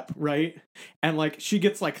step, right? And like she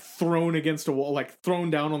gets like thrown against a wall, like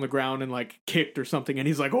thrown down on the ground and like kicked or something. And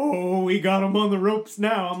he's like, "Oh, we got him on the ropes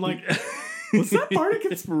now." I'm like, was that bardic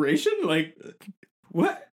inspiration? Like,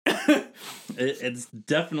 what? It's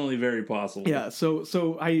definitely very possible. Yeah,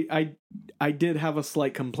 so I did have a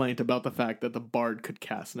slight complaint about the fact that the bard could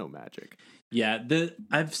cast no magic. Yeah,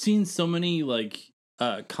 I've seen so many like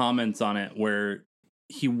comments on it where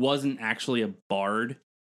he wasn't actually a bard.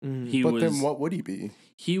 But then what would he be?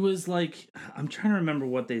 He was like, I'm trying to remember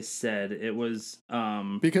what they said. It was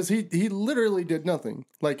because he literally did nothing.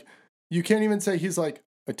 Like you can't even say he's like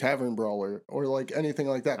a tavern brawler or like anything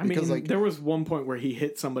like that. Because like there was one point where he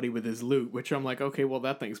hit somebody with his loot, which I'm like, okay, well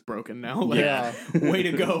that thing's broken now. Like, way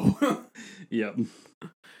to go. Yep.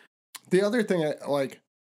 The other thing,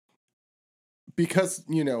 because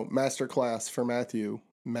masterclass for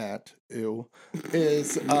Matt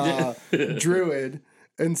is druid,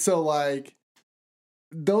 and so like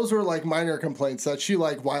those were like minor complaints that she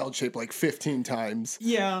like wild shaped like 15 times.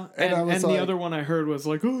 Yeah, And I was and like, the other one I heard was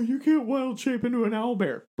like, oh, you can't wild shape into an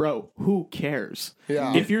owlbear. Bro, who cares?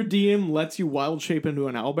 Yeah. If your DM lets you wild shape into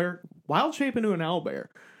an owlbear, wild shape into an owlbear.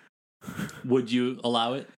 Would you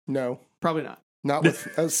allow it? No. Probably not. Not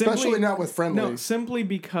with, especially not with friendly. No, simply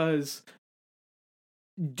because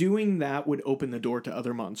doing that would open the door to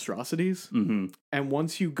other monstrosities. Mm-hmm. And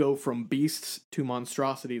once you go from beasts to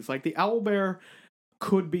monstrosities, like the owlbear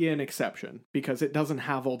could be an exception because it doesn't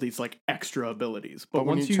have all these like extra abilities. But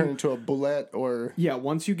when once you turn into a bullet or... Yeah,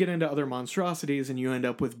 once you get into other monstrosities and you end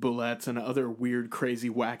up with bullets and other weird, crazy,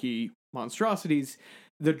 wacky monstrosities,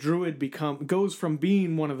 the druid goes from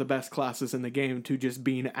being one of the best classes in the game to just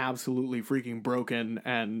being absolutely freaking broken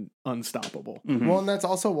and unstoppable. Mm-hmm. Well, and that's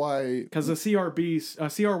also why... Because a CR1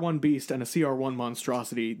 beast and a CR1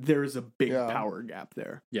 monstrosity, there's a big power gap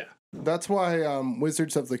there. Yeah. That's why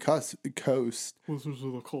Wizards of the Coast... Wizards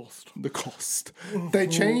of the Coast. The Coast. They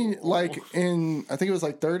changed, like, in... I think it was,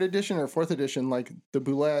 like, 3rd edition or 4th edition, like, the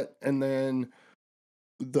Boulette and then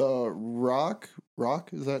the Rock?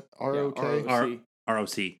 Is that R-O-K? Yeah,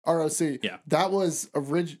 ROC. ROC. Yeah. That was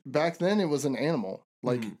back then it was an animal.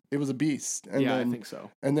 Like it was a beast. And yeah, then, I think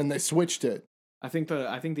so. And then they switched it. I think the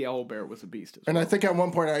owlbear was a beast as well. And I think at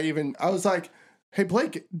one point I was like, hey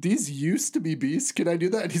Blake, these used to be beasts. Can I do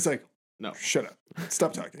that? And he's like, no. Shut up.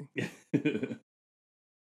 Stop talking.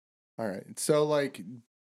 All right. So like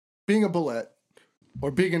being a bullet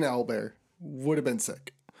or being an owlbear would have been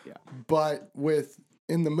sick. Yeah. But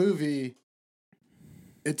in the movie,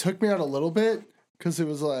 it took me out a little bit. Because it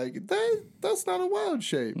was like, that's not a wild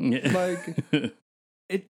shape. Like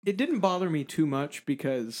it didn't bother me too much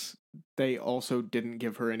because they also didn't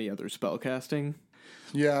give her any other spell casting.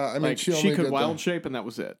 Yeah, I mean, like, she could wild shape and that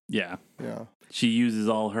was it. Yeah. Yeah. She uses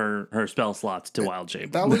all her spell slots to wild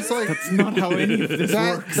shape. That was like... That's not how any of this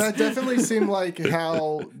works. That definitely seemed like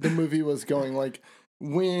how the movie was going. Like,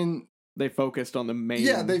 when... They focused on the main...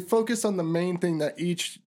 Yeah, they focused on the main thing that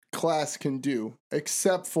each class can do,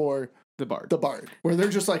 except for... The bard. Where they're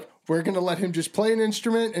just like, we're going to let him just play an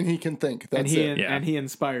instrument and he can think. That's it. And he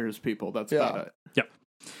inspires people. That's about it. Yep.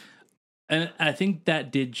 And I think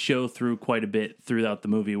that did show through quite a bit throughout the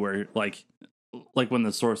movie where like when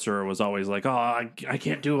the sorcerer was always like, oh, I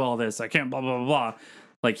can't do all this. I can't blah, blah, blah, blah.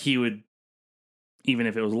 Like he would, even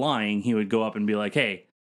if it was lying, he would go up and be like, hey,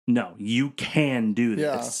 no, you can do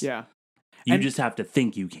this. Yeah. You just have to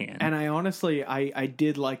think you can. And I honestly, I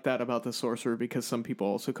did like that about the sorcerer because some people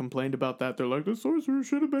also complained about that. They're like, the sorcerer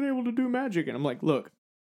should have been able to do magic. And I'm like, look,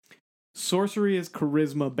 sorcery is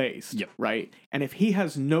charisma based, right? And if he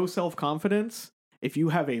has no self-confidence, if you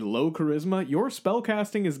have a low charisma, your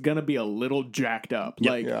spellcasting is going to be a little jacked up.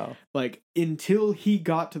 Like until he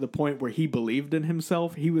got to the point where he believed in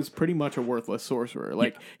himself, he was pretty much a worthless sorcerer.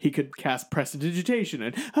 Like he could cast prestidigitation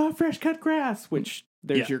and fresh cut grass, which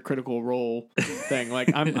there's your critical role thing.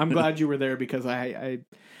 Like I'm glad you were there because I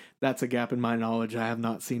that's a gap in my knowledge. I have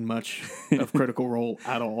not seen much of Critical Role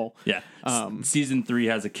at all. Yeah. Season 3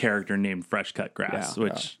 has a character named Fresh Cut Grass,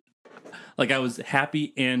 which like I was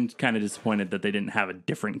happy and kind of disappointed that they didn't have a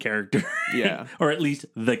different character. Yeah. Or at least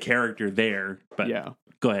the character there. But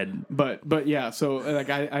go ahead. But yeah, so like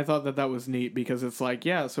I thought that was neat because it's like,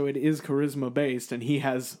 so it is charisma based and he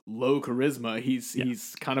has low charisma.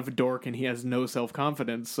 He's kind of a dork and he has no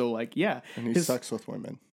self-confidence. So like, and he sucks with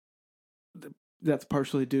women. That's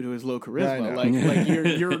partially due to his low charisma.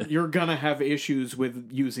 Like you're gonna have issues with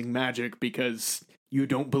using magic because you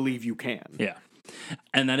don't believe you can. Yeah.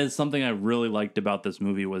 And that is something I really liked about this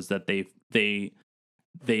movie was that they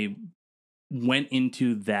went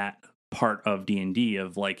into that part of D&D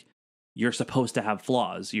of like you're supposed to have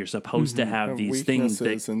flaws. You're supposed to have these things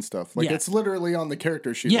and stuff. Like it's literally on the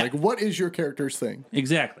character sheet. Like what is your character's thing?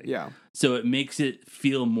 Exactly. Yeah. So it makes it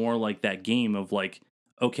feel more like that game of like,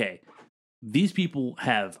 okay, these people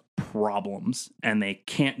have problems and they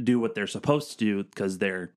can't do what they're supposed to do because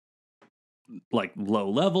they're like low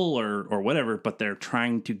level or whatever, but they're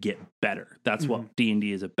trying to get better. That's what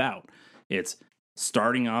D&D is about. It's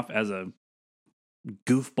starting off as a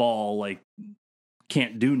goofball, like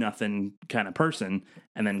can't do nothing kind of person,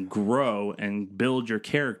 and then grow and build your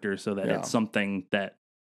character so that it's something that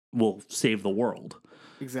will save the world.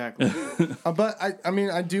 Exactly. But I mean,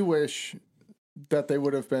 I do wish that they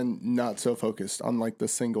would have been not so focused on like the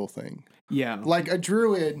single thing. Yeah. Like a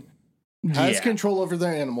druid has control over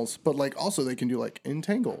their animals, but like also they can do like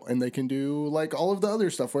entangle and they can do like all of the other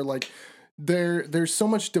stuff where like there's so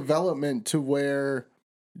much development to where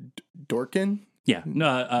Dorkin? Yeah.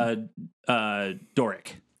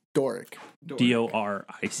 Doric. Doric. Doric.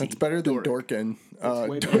 That's better than Doric. Dorkin.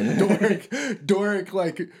 way better. Doric,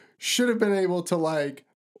 like, should have been able to, like,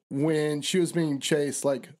 when she was being chased,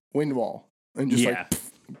 like, wind wall. And just, like,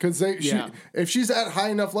 because if she's at high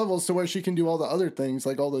enough levels to where she can do all the other things,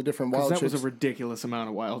 like all the different wild shapes. That was a ridiculous amount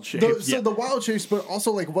of wild shapes. So the wild shapes, but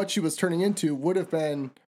also, like, what she was turning into would have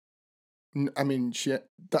been, I mean,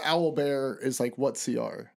 the owl bear is, like, what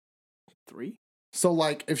CR? 3? So,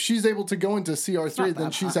 like, if she's able to go into CR3,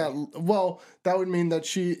 then she's high. that would mean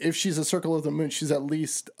that if she's a Circle of the Moon, she's at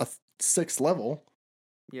least a 6th level.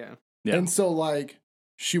 Yeah. And so, like,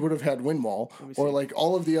 she would have had wind wall or, like,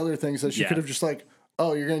 all of the other things that she could have just, like,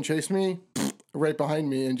 oh, you're going to chase me? Right behind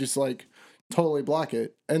me and just, like, totally block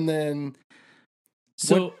it. And then...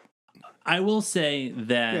 So, I will say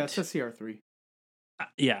that... Yeah, it's a CR3.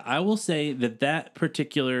 Yeah, I will say that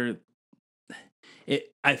particular...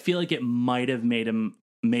 I feel like it might have made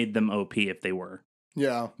them OP if they were.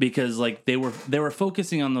 Yeah. Because, like, they were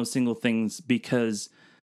focusing on those single things because,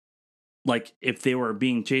 like, if they were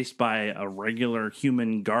being chased by a regular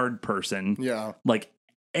human guard person, like,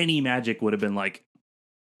 any magic would have been like,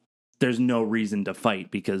 there's no reason to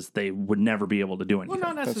fight because they would never be able to do anything.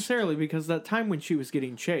 Well, not necessarily, because that time when she was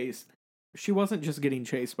getting chased, she wasn't just getting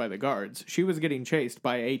chased by the guards. She was getting chased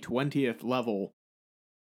by a 20th level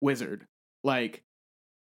wizard. Like...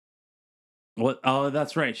 What? Oh,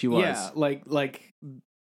 that's right. She was. Yeah, like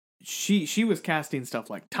she was casting stuff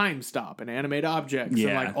like Time Stop and Animate Objects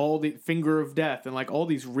and like all the Finger of Death and like all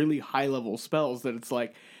these really high level spells that it's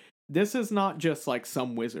like, this is not just like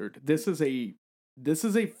some wizard. This is a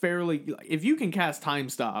fairly, if you can cast Time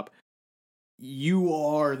Stop, you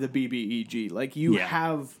are the BBEG. Like you're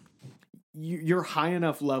high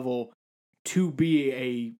enough level to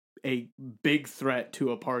be a big threat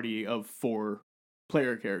to a party of 4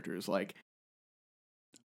 player characters. Like,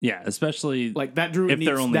 yeah, especially like that druid if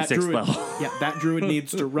they're only 6th level. Yeah, that druid needs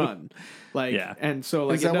to run. Like, and so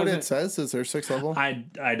like, is that what it says? Is there 6th level? I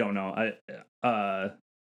don't know. I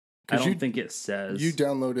don't think it says. You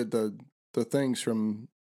downloaded the things from.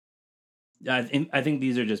 I think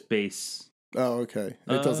these are just base. Oh, okay.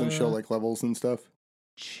 It doesn't show like levels and stuff.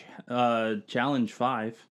 Challenge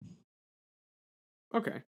 5.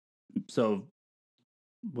 Okay. So,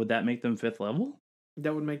 would that make them 5th level?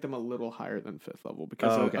 That would make them a little higher than 5th level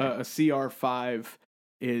because a CR5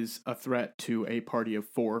 is a threat to a party of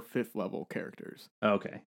 4 5th level characters.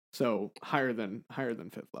 Okay. So higher than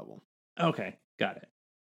 5th level. Okay, got it.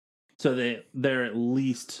 So they're at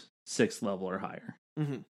least 6th level or higher.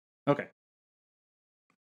 Mm-hmm. Okay.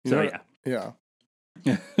 So yeah.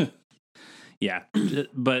 Yeah,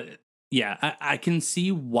 but yeah, I can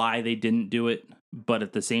see why they didn't do it, but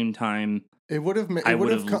at the same time, it would have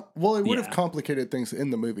complicated things in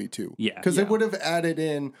the movie too. Yeah, because it would have added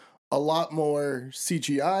in a lot more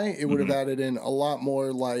CGI. It would have added in a lot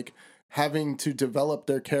more like having to develop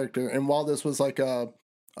their character. And while this was like a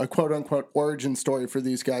quote unquote origin story for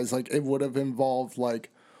these guys, like it would have involved like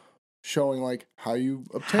showing like how you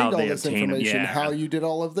obtained all this information, how you did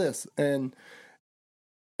all of this, and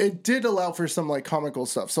it did allow for some like comical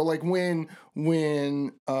stuff. So like when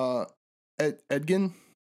Edgin.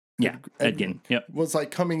 Yeah, Edgin. Yep. Was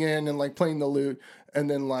like coming in and like playing the lute, and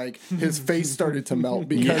then like his face started to melt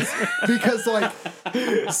because like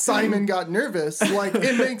Simon got nervous. Like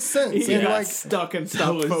it makes sense. He and got like stuck and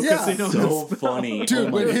stopped focusing on so funny,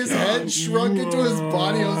 dude. When his head shrunk into his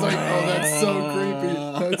body, I was like, oh, that's so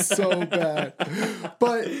creepy. That's so bad.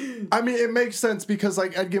 But I mean, it makes sense because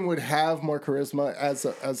like Edgin would have more charisma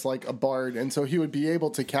as like a bard, and so he would be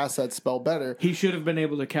able to cast that spell better. He should have been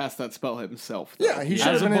able to cast that spell himself, though. Yeah, he should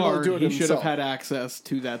have been able to do it himself. He should have had access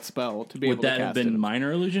to that spell to be able to cast it. Would that have been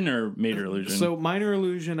minor illusion or major illusion? So minor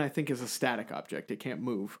illusion, I think, is a static object. It can't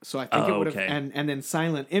move. So I think it would have, and then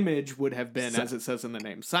silent image would have been, as it says in the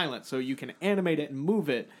name, silent. So you can animate it and move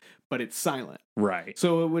it, but it's silent. Right.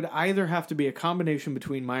 So it would either have to be a combination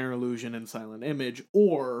between minor illusion and silent image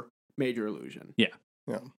or major illusion. Yeah.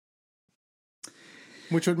 Yeah.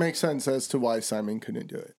 Which would make sense as to why Simon couldn't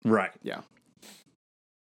do it. Right. Yeah.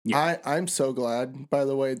 I'm so glad, by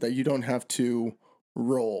the way, that you don't have to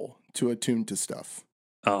roll to attune to stuff.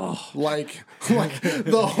 Oh. Like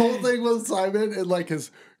the whole thing with Simon and like his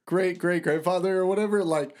great-great-grandfather or whatever,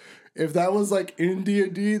 like if that was like in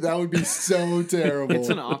D&D, that would be so terrible. It's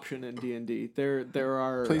an option in D&D. There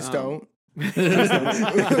are Please don't.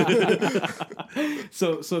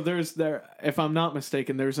 So there's if I'm not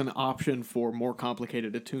mistaken, there's an option for more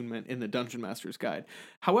complicated attunement in the Dungeon Master's Guide.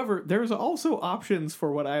 However, there's also options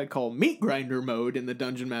for what I call meat grinder mode in the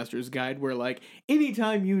Dungeon Master's Guide, where like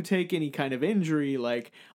anytime you take any kind of injury,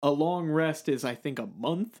 like a long rest is I think a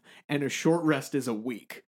month and a short rest is a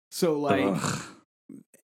week. So like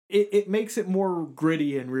it makes it more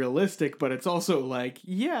gritty and realistic, but it's also like,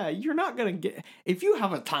 yeah, you're not gonna get, if you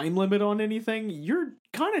have a time limit on anything, you're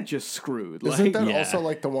kind of just screwed. Isn't that also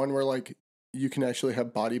like the one where like you can actually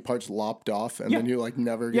have body parts lopped off and then you like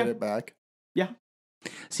never get it back? Yeah.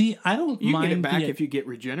 See, I don't you mind get it back if you get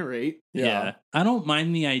regenerate. Yeah. I don't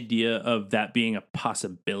mind the idea of that being a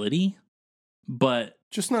possibility, but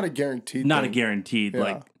just not a guaranteed. Not a guaranteed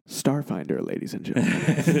like Starfinder, ladies and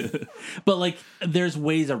gentlemen. But like there's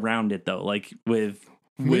ways around it though, like with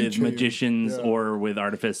magicians or with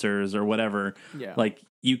artificers or whatever. Yeah. Like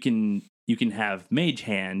you can have mage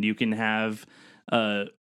hand, you can have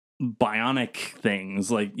bionic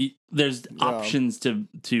things, like there's options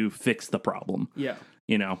to fix the problem. Yeah.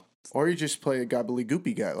 You know. Or you just play a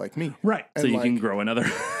gobbly-goopy guy like me. Right. And so you can grow another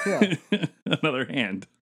another hand.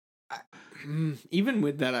 Even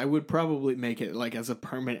with that, I would probably make it like as a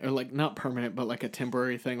permanent, or like not permanent, but like a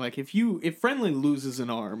temporary thing. Like if Friendly loses an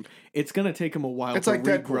arm, it's gonna take him a while to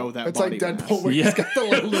regrow that. It's body like Deadpool, mass. where he's got the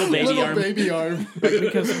little baby arm. Right,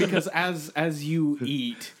 because as you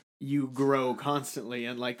eat, you grow constantly,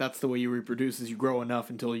 and like that's the way you reproduce, is you grow enough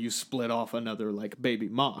until you split off another like baby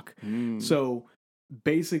mock. So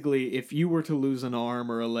basically, if you were to lose an arm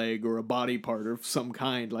or a leg or a body part of some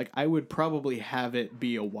kind, like I would probably have it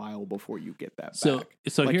be a while before you get that back.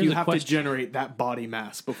 So like here's you the have question. to generate that body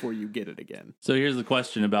mass before you get it again. So here's the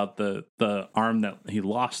question about the arm that he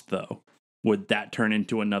lost, though. Would that turn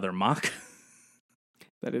into another mock?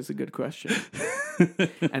 That is a good question.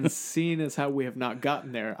 And seeing as how we have not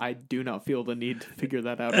gotten there, I do not feel the need to figure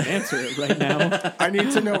that out and answer it right now. I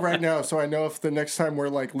need to know right now, so I know if the next time we're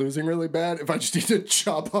like losing really bad, if I just need to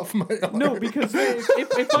chop off my arm. No, because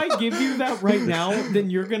if I give you that right now,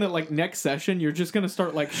 then you're gonna like next session, you're just gonna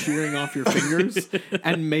start like shearing off your fingers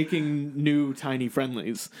and making new tiny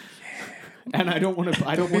friendlies. And I don't want to.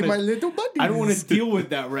 I don't want my little buddies. I don't want to deal with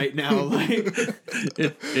that right now. Like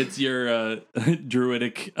it's your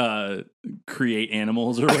druidic create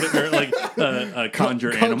animals or whatever, like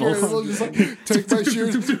conjure animals. Just like take my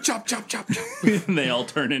shears, chop, chop, chop, chop. And they all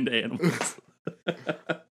turn into animals.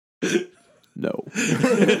 No,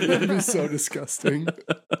 that'd be so disgusting.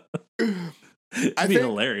 It'd be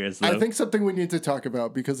hilarious, though. I think something we need to talk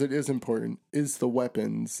about, because it is important, is the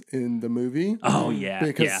weapons in the movie. Oh, yeah.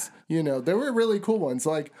 Because, you know, there were really cool ones.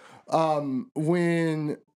 Like,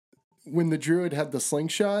 when the druid had the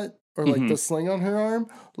slingshot, or like the sling on her arm,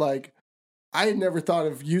 like, I had never thought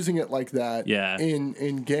of using it like that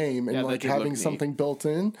in game, and like having something built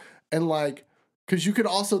in. And like, because you could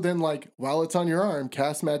also then, like, while it's on your arm,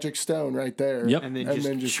 cast Magic Stone right there. Yep. And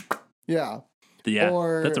then just yeah. Yeah,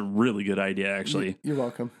 or, that's a really good idea, actually. You're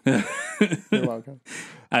welcome. You're welcome.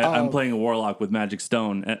 I'm playing a warlock with Magic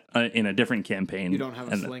Stone in a different campaign. You don't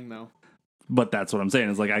have a sling, though. But that's what I'm saying.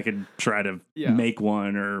 Is like I could try to make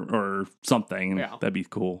one or something. Yeah. That'd be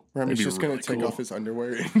cool. Remy's just going to take off his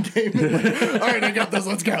underwear in game. Like, all right, I got this.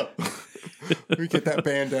 Let's go. We get that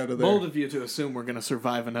band out of there. Bold of you to assume we're going to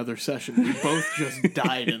survive another session. We both just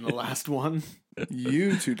died in the last one.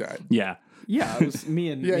 You two died. Yeah. Yeah, it was me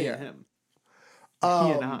and him. He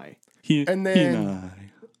and I. And then,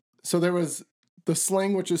 so there was the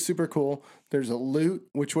sling, which is super cool. There's a loot,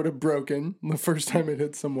 which would have broken the first time it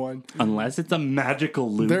hit someone. Unless it's a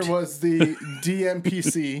magical loot. There was the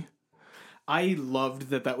DMPC. I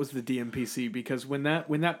loved that was the DMPC, because when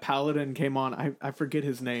that paladin came on, I forget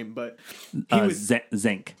his name, but he was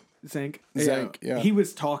Zank. Zank. Yeah. He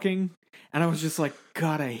was talking, and I was just like,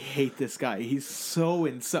 God, I hate this guy. He's so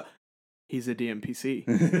he's a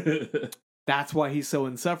DMPC. That's why he's so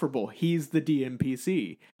insufferable. He's the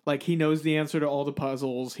DMPC. Like, he knows the answer to all the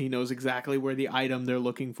puzzles. He knows exactly where the item they're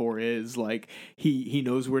looking for is. Like, he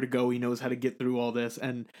knows where to go. He knows how to get through all this.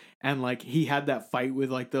 And like, he had that fight with,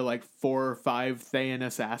 like, the, like, 4 or 5 Thayan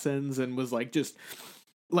assassins and was, like, just,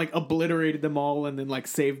 like, obliterated them all and then, like,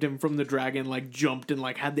 saved him from the dragon, like, jumped and,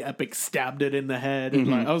 like, had the epic stabbed it in the head. And,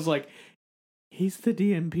 like, I was like, he's the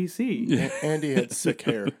DMPC. Andy had sick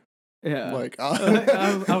hair. Yeah, like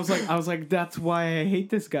I was like, that's why I hate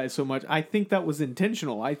this guy so much. I think that was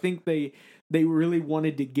intentional. I think they really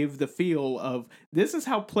wanted to give the feel of, this is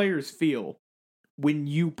how players feel when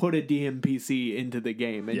you put a DMPC into the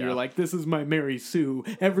game, and you're like, this is my Mary Sue.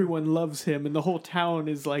 Everyone loves him, and the whole town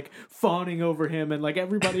is like fawning over him, and like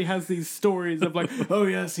everybody has these stories of like, oh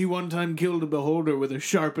yes, he one time killed a beholder with a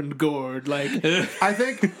sharpened gourd. Like, I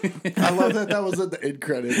think I love that was at the end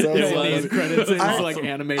credits. The end credits, it's like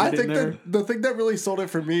animated. I think in there. the thing that really sold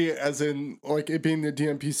it for me, as in like it being the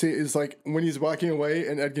DMPC, is like when he's walking away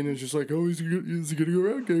and Edgin is just like, oh, is he gonna go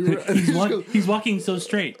around? And he's walking so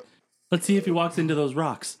straight. Let's see if he walks into those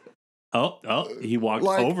rocks. He walked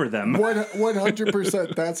Like, over them.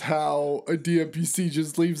 100%. That's how a DMPC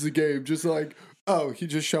just leaves the game. Just like, he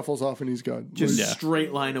just shuffles off and he's gone. Just Yeah.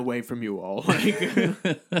 straight line away from you all. Like,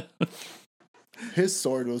 His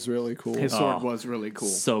sword was really cool. his sword was really cool.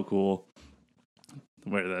 So cool.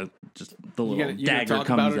 Where the little You gonna dagger talk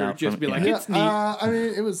comes about it or out. just from be it. like, Yeah.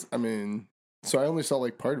 it's neat. So I only saw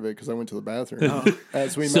like part of it because I went to the bathroom,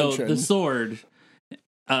 as we So mentioned. the sword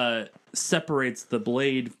separates the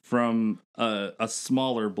blade from a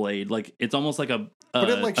smaller blade. Like it's almost like a but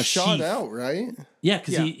it like a shot sheath. out, right? Yeah,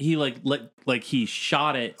 because Yeah. he like he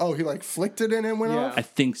shot it. Oh, he like flicked it and it went Yeah. off? I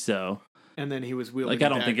think so. And then he was wielding Like, I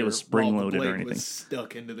don't think it was spring-loaded or while the blade anything. was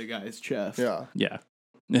stuck into the guy's chest. Yeah. Yeah.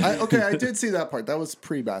 I did see that part. That was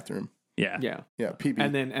pre-bathroom. Yeah. Yeah. Yeah, PB.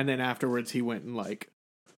 And then afterwards he went and like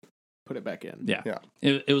put it back in. Yeah. Yeah.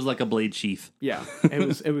 It was like a blade sheath. Yeah.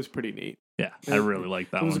 It was pretty neat. Yeah. I really like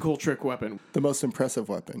that It was one. a cool trick weapon. The most impressive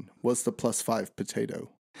weapon was the +5 potato.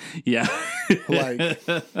 Yeah. Like,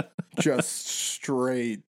 just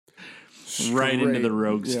straight right into the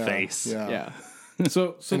rogue's yeah, face. Yeah. Yeah.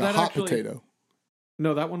 So And that a hot actually potato.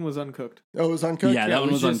 No, that one was uncooked. Oh, it was uncooked? Yeah, that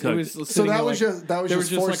one was just, uncooked. It was So sitting that there was like, just that was there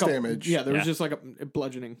just was force like damage. Yeah, there Yeah. was just like a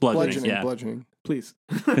bludgeoning. Bludgeoning, yeah. Bludgeoning. Please.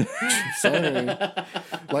 Sorry.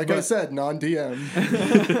 Like I said, non-DM.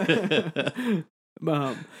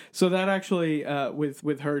 So that actually,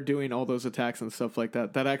 with her doing all those attacks and stuff like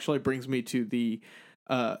that, that actually brings me to the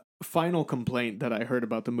final complaint that I heard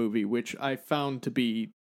about the movie, which I found to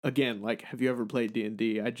be, again, like, have you ever played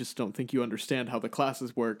D&D? I just don't think you understand how the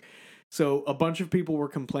classes work. So a bunch of people were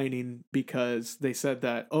complaining because they said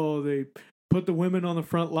that, they put the women on the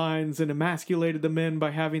front lines and emasculated the men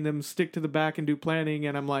by having them stick to the back and do planning.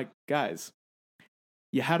 And I'm like, guys,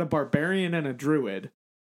 you had a barbarian and a druid,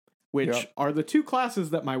 which are the two classes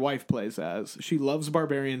that my wife plays as. She loves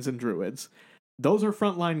barbarians and druids. Those are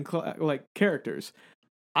frontline characters.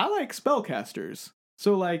 I like spellcasters.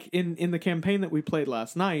 So like in the campaign that we played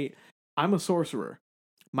last night, I'm a sorcerer.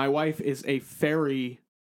 My wife is a fairy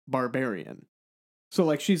barbarian. So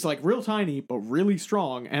like she's like real tiny but really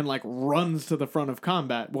strong and like runs to the front of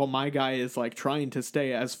combat while my guy is like trying to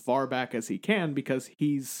stay as far back as he can because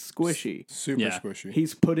he's squishy. Super squishy.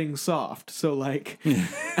 He's pudding soft. So like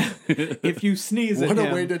if you sneeze What at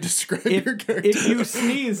him, a way to describe your character. if you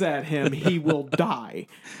sneeze at him, he will die.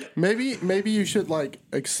 Maybe you should like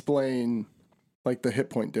explain like the hit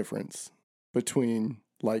point difference between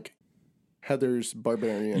like Heather's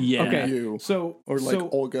barbarian Yeah. and Okay. you. So Or like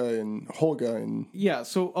Olga and Holga and yeah,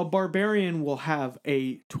 so a barbarian will have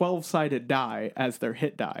a 12-sided die as their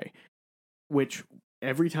hit die, which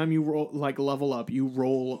every time you roll like level up, you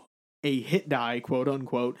roll a hit die, quote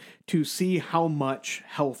unquote, to see how much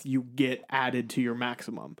health you get added to your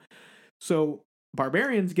maximum. So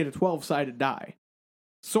barbarians get a 12-sided die.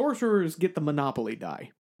 Sorcerers get the Monopoly die.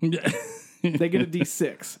 They get a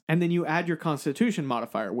D6, and then you add your Constitution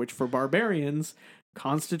modifier, which for barbarians,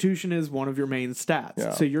 Constitution is one of your main stats. Yeah.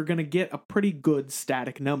 So you're going to get a pretty good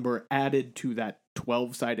static number added to that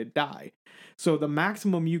 12-sided die. So the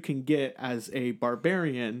maximum you can get as a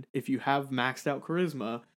barbarian, if you have maxed out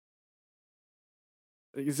charisma,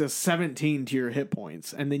 is a 17 to your hit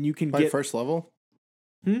points, and then you can by get first level?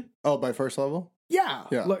 Hmm? Oh, by first level? Yeah.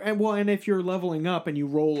 Yeah. Look, and if you're leveling up and you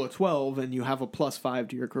roll a 12 and you have a +5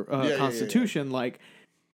 to your Constitution, like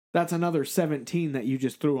that's another 17 that you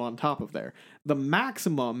just threw on top of there. The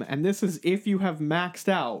maximum, and this is if you have maxed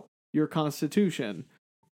out your Constitution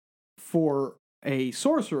for a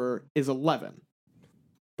sorcerer, is 11.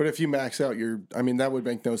 But if you max out that would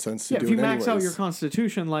make no sense to do it if you max out anyways. your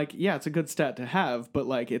Constitution, like, yeah, it's a good stat to have, but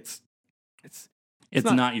like it's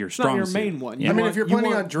not your strong your suit. main one. Yeah. if you're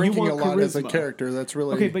planning on drinking a lot as a character, that's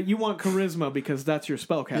really okay, but you want charisma because that's your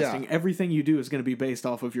spellcasting. Yeah. Everything you do is going to be based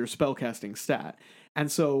off of your spellcasting stat. And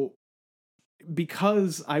so,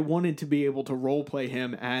 because I wanted to be able to roleplay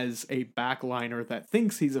him as a backliner that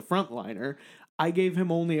thinks he's a frontliner, I gave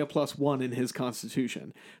him only a +1 in his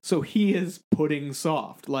Constitution. So he is pudding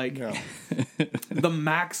soft. Like, the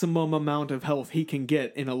maximum amount of health he can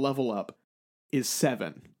get in a level up is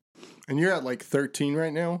 7. And you're at like 13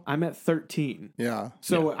 right now? I'm at 13. Yeah.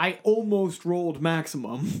 So I almost rolled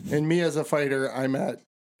maximum. And me as a fighter,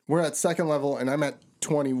 we're at second level and I'm at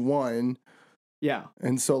 21. Yeah.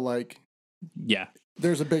 And so like Yeah.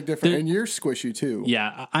 there's a big difference. And you're squishy too.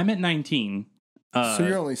 Yeah. I'm at 19. So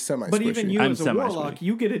you're only semi-squishy. But even you I'm as a warlock,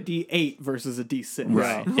 you get a D8 versus a D6.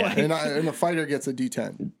 Right. Yeah. Like, and a fighter gets a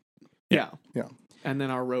D10. yeah. Yeah. And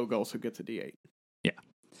then our rogue also gets a D8.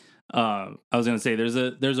 I was gonna say there's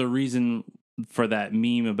a reason for that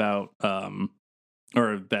meme about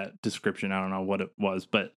or that description. I don't know what it was,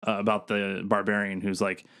 but about the barbarian who's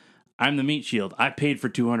like, I'm the meat shield. I paid for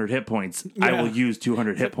 200 hit points. I will use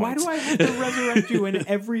 200 hit points. Why do I have to resurrect you in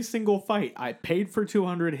every single fight? I paid for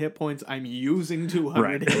 200 hit points. I'm using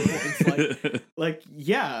 200 hit points. Like,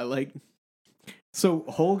 so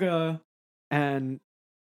Holga and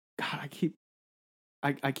God, I keep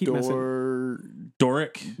messing.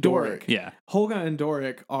 Doric. Yeah. Holga and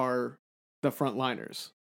Doric are the frontliners.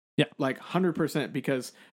 Yeah. Like 100%,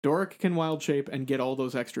 because Doric can wild shape and get all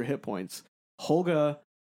those extra hit points. Holga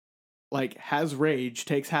like has rage,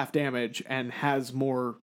 takes half damage, and has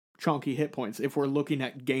more chunky hit points if we're looking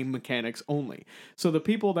at game mechanics only. So the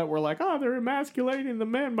people that were like, oh, they're emasculating the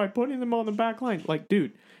men by putting them on the back line. Like,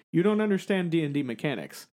 dude, you don't understand D&D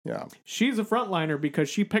mechanics. Yeah. She's a frontliner because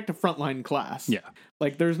she picked a frontline class. Yeah.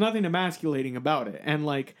 Like, there's nothing emasculating about it. And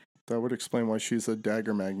like... That would explain why she's a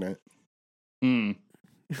dagger magnet. Hmm.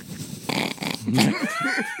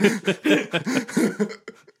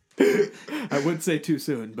 I would say too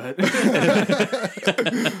soon, but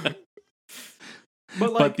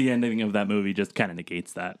but the ending of that movie just kind of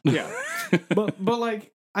negates that. Yeah. but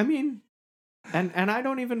like, I mean, and I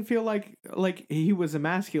don't even feel like he was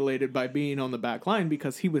emasculated by being on the back line,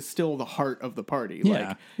 because he was still the heart of the party.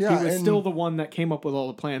 Yeah. He was still the one that came up with all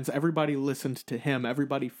the plans. Everybody listened to him.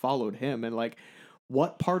 Everybody followed him. And like,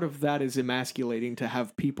 what part of that is emasculating to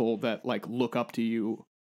have people that like look up to you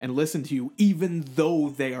and listen to you, even though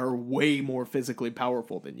they are way more physically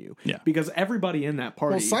powerful than you? Yeah. Because everybody in that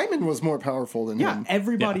party... Well, Simon was more powerful than him.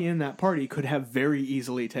 Everybody in that party could have very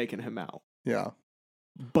easily taken him out. Yeah.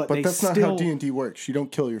 But that's not how D&D works. You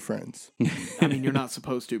don't kill your friends. I mean, you're not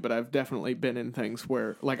supposed to, but I've definitely been in things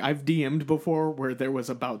where, like, I've DM'd before where there was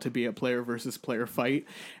about to be a player versus player fight,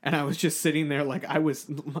 and I was just sitting there like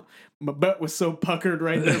my butt was so puckered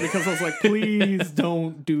right there, because I was like, please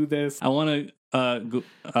don't do this. I want to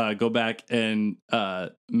go back and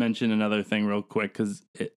mention another thing real quick, because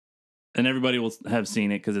and everybody will have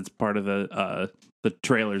seen it because it's part of the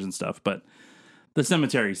trailers and stuff, but the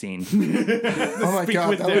cemetery scene. Oh my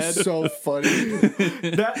god, that was so funny.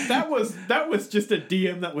 that was just a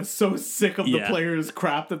DM that was so sick of the players'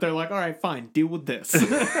 crap that they're like, all right, fine, deal with this.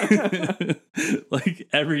 Like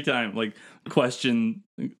every time, like question,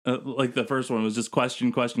 like the first one was just question.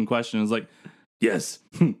 It was like, yes,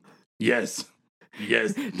 yes,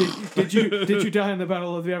 yes. Did you die in the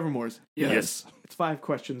Battle of the Evermoors? Yes. It's 5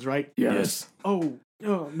 questions, right? Yes. Oh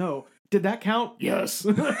no. Did that count? Yes.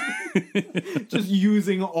 Just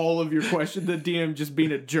using all of your questions. The DM just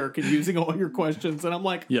being a jerk and using all your questions. And I'm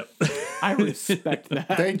like, yep. I respect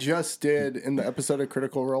that. They just did, in the episode of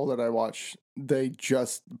Critical Role that I watched,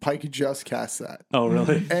 Pike just cast that. Oh,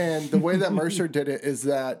 really? And the way that Mercer did it is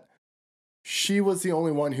that she was the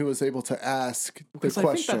only one who was able to ask the question.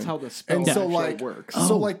 I think that's how the spell and so, actually works.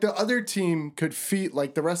 So, like, the other team could feed,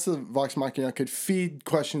 like, the rest of Vox Machina could feed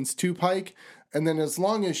questions to Pike. And then as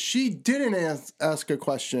long as she didn't ask a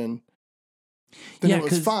question, then it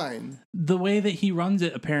was fine. The way that he runs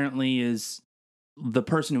it apparently is the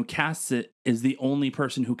person who casts it is the only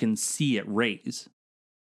person who can see it raise.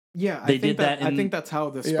 Yeah, I think that's how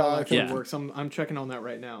the spell actually works. I'm checking on that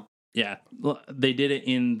right now. Yeah, they did it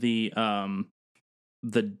in the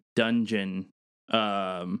dungeon.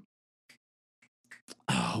 What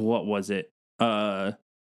was it?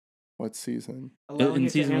 What season? Allowing in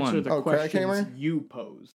season 1. The questions Crackhammer? you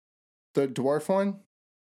posed. The dwarf one?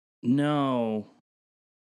 No.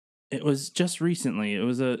 It was just recently. It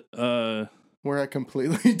was we're at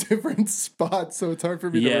completely different spots, so it's hard for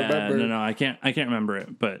me to remember. No, I can't remember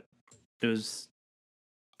it, but it was.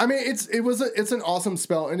 I mean, it's an awesome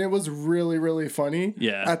spell, and it was really, really funny.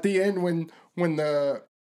 Yeah. At the end, when the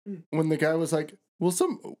guy was like,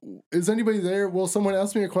 is anybody there? Will someone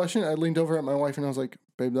ask me a question? I leaned over at my wife and I was like,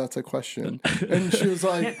 babe, that's a question. And she was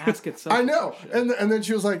like, can't ask itself. I know. And then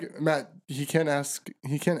she was like, Matt, he can't ask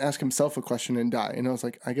himself a question and die. And I was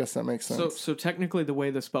like, I guess that makes sense. So technically the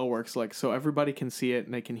way the spell works, like, so everybody can see it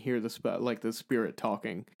and they can hear the spell, like the spirit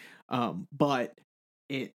talking. But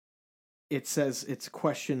it says it's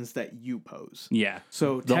questions that you pose. Yeah.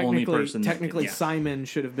 So the only person technically Simon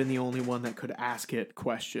should have been the only one that could ask it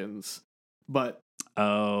questions. But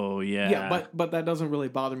oh yeah. Yeah, but that doesn't really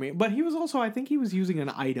bother me. But he was also, I think he was using an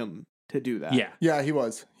item to do that. Yeah, he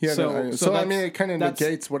was. He had an item. So I mean, it kind of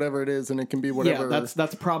negates whatever it is, and it can be whatever. Yeah,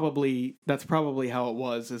 that's probably how it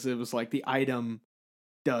was. Is it was like the item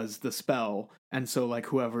does the spell, and so like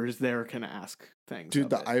whoever is there can ask things.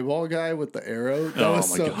 Dude, the eyeball guy with the arrow. That oh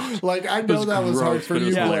was my so god! Like I know that was hard for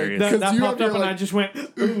you, Blake. That popped up, and I just went,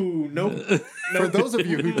 ooh, nope. For those of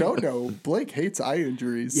you who don't know, Blake hates eye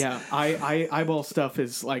injuries. Yeah, eyeball stuff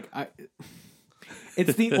is like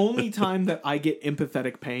It's the only time that I get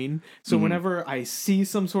empathetic pain. So whenever I see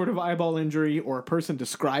some sort of eyeball injury or a person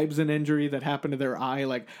describes an injury that happened to their eye,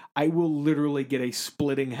 like I will literally get a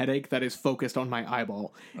splitting headache that is focused on my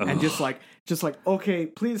eyeball. And just like, okay,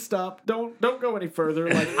 please stop. Don't go any further.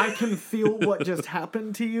 Like I can feel what just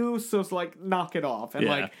happened to you. So it's like, knock it off. And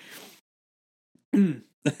like,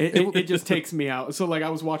 it just takes me out. So like I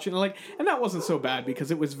was watching like, and that wasn't so bad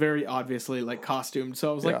because it was very obviously like costumed.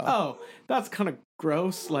 So I was like, oh, that's kind of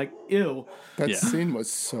gross. Like, ew. That scene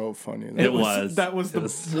was so funny. It was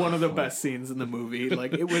one of the best scenes in the movie.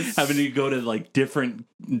 Like it was having to go to like different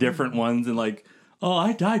ones and like, oh,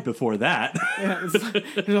 I died before that. Yeah, it's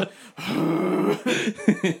like,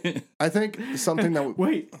 I think something that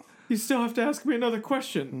wait, you still have to ask me another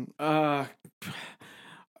question.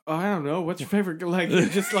 I don't know. What's your favorite? Like,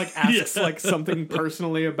 just like asks like something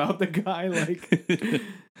personally about the guy. Like,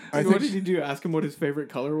 what did you do? Ask him what his favorite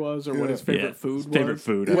color was, or what his favorite food was. Favorite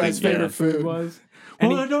food. What his favorite food was.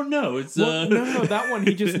 Well, I don't know. It's no. That one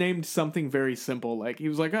he just named something very simple. Like he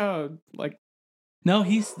was like, oh, like. No,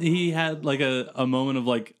 he had like a moment of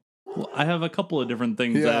like, well, I have a couple of different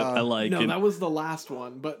things that I like. No, that was the last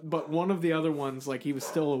one. But one of the other ones, like he was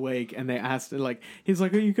still awake, and they asked, like he's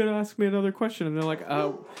like, "Oh, you could ask me another question," and they're like,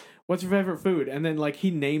 "What's your favorite food?" And then like he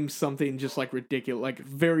named something just like ridiculous, like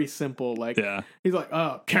very simple, like he's like,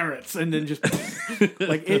 "Oh, carrots," and then just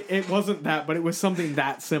like it wasn't that, but it was something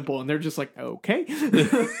that simple, and they're just like, "Okay."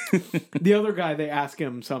 The other guy, they ask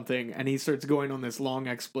him something, and he starts going on this long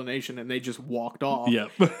explanation, and they just walked off.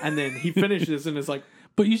 Yep. And then he finishes and is like.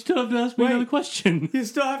 But you still have to ask me another question. You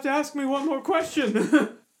still have to ask me one more question.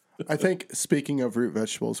 I think, speaking of root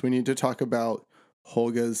vegetables, we need to talk about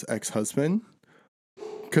Holga's ex-husband.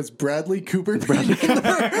 Because Bradley Cooper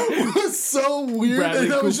was so weird. Bradley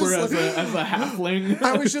and I was Cooper just as a halfling.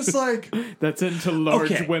 I was just like... That's into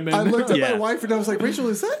large women. I looked at my wife and I was like, Rachel,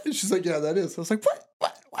 is that? And she's like, yeah, that is. I was like,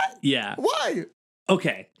 what? Yeah. Why?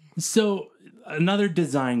 Okay. So, another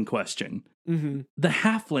design question. Mm-hmm. The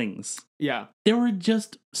halflings. Yeah. They were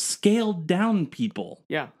just scaled down people.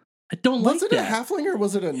 Yeah. I don't like that. Was it a halfling or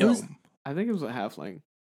was it a gnome? I think it was a halfling.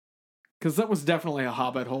 Because that was definitely a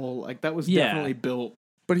hobbit hole. Like, that was definitely built.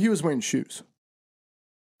 But he was wearing shoes.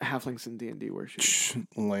 Halflings in D&D wear shoes.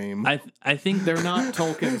 Lame. I think they're not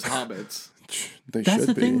Tolkien's hobbits. That's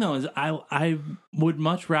the thing, though, is I would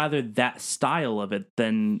much rather that style of it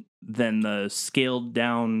than the scaled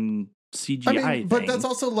down CGI thing. But that's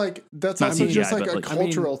also like CGI, just like a like,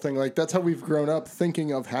 cultural thing. Like that's how we've grown up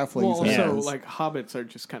thinking of halflings. Well, as. also like hobbits are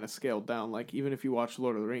just kind of scaled down. Like even if you watch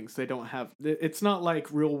Lord of the Rings, they don't have. It's not like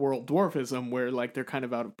real world dwarfism where like they're kind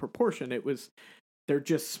of out of proportion. They're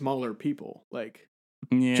just smaller people. Like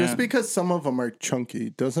just because some of them are chunky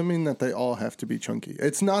doesn't mean that they all have to be chunky.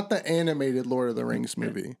 It's not the animated Lord of the Rings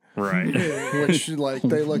movie, right? Which like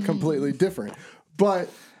they look completely different, but.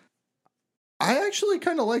 I actually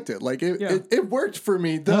kind of liked it. Like it worked for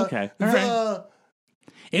me. It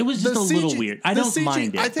was just a little weird. I don't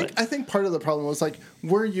mind it. I think part of the problem was like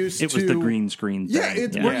we're used to. It was the green screen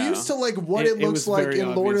thing. We're used to like what it looks like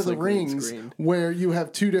in Lord of the Rings, where you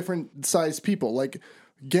have two different sized people. Like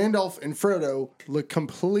Gandalf and Frodo look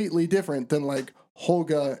completely different than like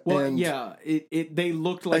Holga and they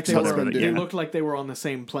looked like they looked like they were on the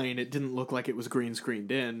same plane. It didn't look like it was green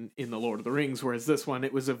screened in the Lord of the Rings, whereas this one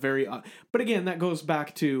it was a very but again that goes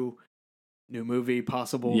back to new movie,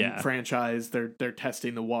 possible franchise. They're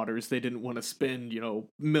testing the waters. They didn't want to spend,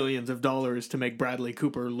 millions of dollars to make Bradley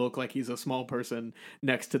Cooper look like he's a small person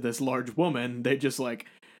next to this large woman. They just like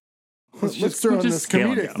let's throw in this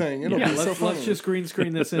comedic thing. It'll be so funny. Let's just green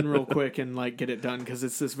screen this in real quick and like get it done because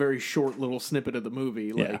it's this very short little snippet of the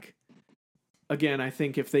movie. Like, again, I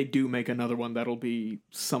think if they do make another one, that'll be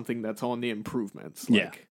something that's on the improvements.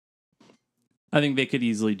 Like, I think they could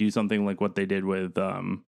easily do something like what they did with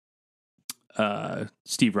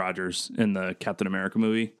Steve Rogers in the Captain America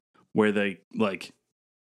movie, where they like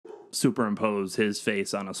superimpose his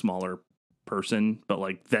face on a smaller person, but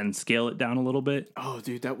like then scale it down a little bit. Oh,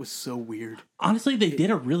 dude, that was so weird. Honestly, they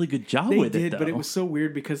did a really good job with it, though. But it was so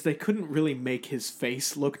weird because they couldn't really make his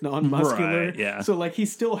face look non-muscular. Right, yeah. So like he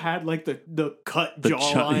still had like the cut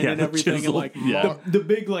jawline and everything, chisel, and like the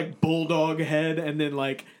big like bulldog head, and then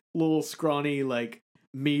like little scrawny like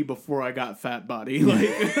me before I got fat body. Like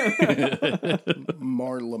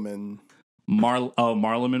Marleman.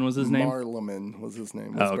 Marleman was his name? Marleman was his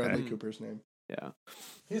name. Was Bradley Cooper's name. Yeah.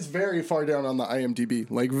 He's very far down on the IMDb.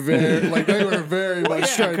 Like very, like they were very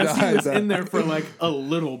much trying to hide that. In there for like a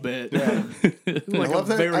little bit. Yeah. Like I love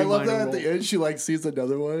that. I love that at the end. She like sees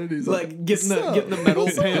another one. And he's like getting the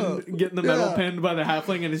metal pinned by the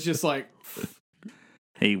halfling, and it's just like.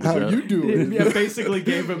 Hey, what's How up? you doing? Yeah, basically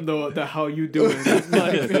gave him the how you doing.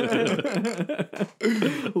 Like,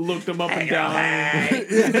 looked him up and down. Yeah,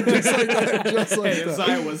 just like that. Just like Hey, that.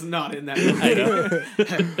 Isaiah was not in that movie.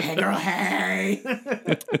 Hey, girl, hey.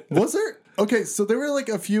 Was there? Okay, so there were like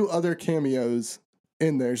a few other cameos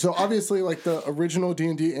in there. So obviously, like the original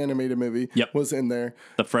D&D animated movie was in there.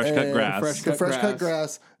 The fresh cut And grass. The fresh cut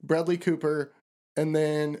grass. Bradley Cooper. And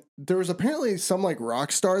then there was apparently some like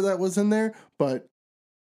rock star that was in there, but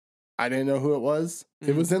I didn't know who it was.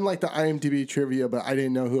 It was in like the IMDb trivia, but I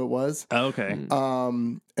didn't know who it was. Oh, okay.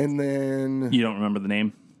 And then You don't remember the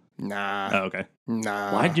name? nah. Oh, okay.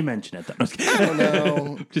 Nah. Why'd you mention it? Then? I don't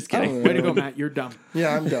know. Just I don't kidding. know. Way to go, Matt. You're dumb.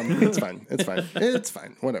 Yeah, I'm dumb. It's fine. It's fine. It's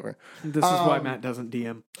fine. Whatever. This is why Matt doesn't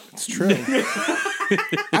DM. It's true.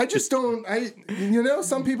 I just don't.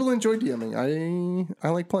 Some people enjoy DMing. I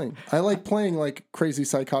like playing. I like playing like crazy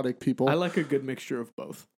psychotic people. I like a good mixture of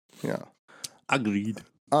both. Yeah. Agreed.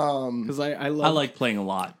 Because I love. I like playing a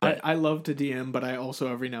lot. But I love to DM, but I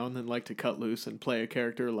also every now and then like to cut loose and play a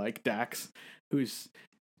character like Dax, who's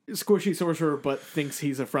squishy sorcerer but thinks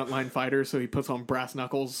he's a frontline fighter, so he puts on brass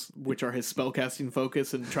knuckles, which are his spellcasting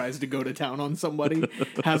focus, and tries to go to town on somebody.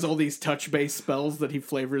 Has all these touch-based spells that he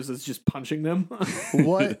flavors as just punching them.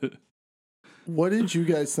 What did you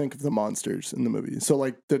guys think of the monsters in the movie? So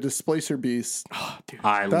like the Displacer Beast. Oh, dude.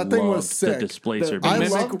 That thing was sick. The Displacer The I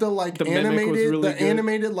Beast. love the like the mimic was animated, really the good.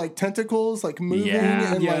 animated like tentacles like moving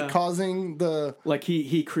and Yeah. like causing the Like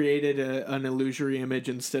he created an illusory image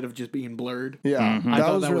instead of just being blurred. yeah. Mhm. I That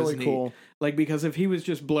thought was that was really neat. cool. Like, because if he was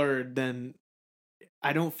just blurred, then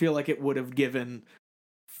I don't feel like it would have given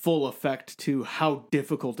full effect to how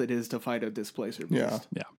difficult it is to fight a Displacer Beast.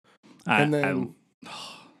 Yeah. And then-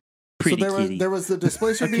 pretty so kitty. there was the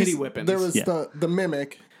Displacer A Beast. kitty whippings. There was Yeah. the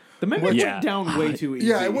mimic. The mimic Yeah. went down way too easy.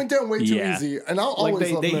 Yeah, it went down way too Yeah. easy. And I'll Like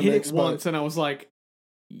always love they hit mimics, it but once, and I was like,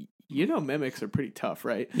 mimics are pretty tough,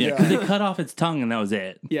 right? Yeah, because they cut off its tongue and that was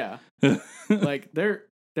it. Yeah. Like they're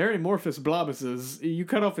amorphous blobuses. You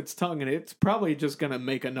cut off its tongue, and it's probably just gonna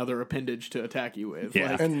make another appendage to attack you with.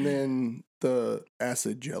 Yeah. Like, and then the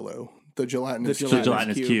acid jello, the gelatinous. The The jello.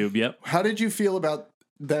 gelatinous cube. Yep. How did you feel about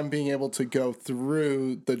them being able to go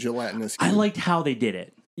through the gelatinous cube? I liked how they did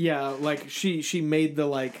it. yeah, like she made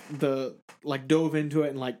the dove into it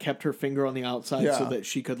and like kept her finger on the outside Yeah. so that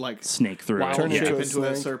she could like Snake through wild it. Turn shape into a into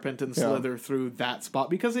a snake. serpent and Yeah. slither through that spot,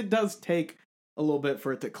 because it does take a little bit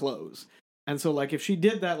for it to close. And so like if she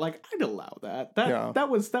did that, like I'd allow that. Yeah. That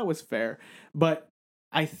was fair. But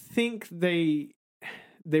I think they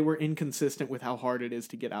were inconsistent with how hard it is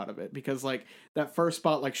to get out of it, because like that first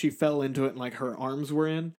spot, like she fell into it and like her arms were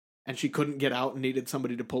in and she couldn't get out and needed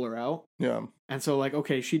somebody to pull her out. Yeah. And so like,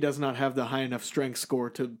 okay, she does not have the high enough strength score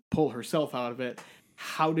to pull herself out of it.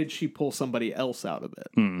 How did she pull somebody else out of it?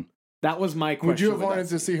 Hmm. That was my question. Would you have with wanted that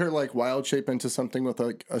to see her like wild shape into something with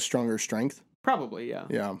like a stronger strength? Probably, yeah.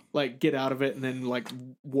 Yeah. Like get out of it and then like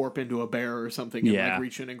warp into a bear or something and Yeah. like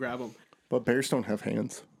reach in and grab them. But bears don't have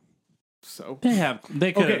hands. So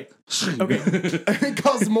They could. Okay. Okay. It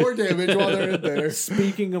causes more damage while they're in there.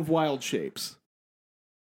 Speaking of wild shapes,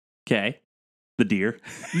 Okay. The deer.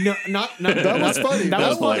 no, not That was funny. That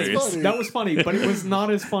was funny. hilarious. funny. That was funny, but it was not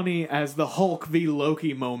as funny as the Hulk v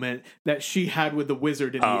Loki moment that she had with the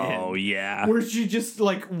wizard in the Oh, end. yeah. Where she just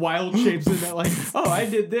like wild shapes in that, like, oh, I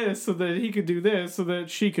did this so that he could do this, so that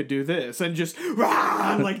she could do this, and just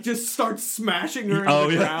rah, like just starts smashing her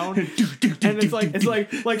into the ground. And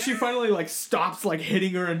it's like she finally like stops like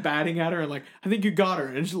hitting her and batting at her, and like, I think you got her,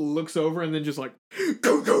 and she looks over and then just like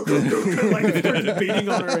go, like starts beating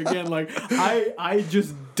on her again. Like I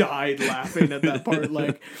just died laughing at that part,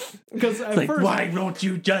 like, because at Like, first, why don't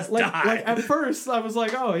you just die? like at first I was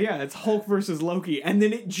like, oh yeah, it's Hulk versus Loki, and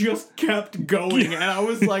then it just kept going, and I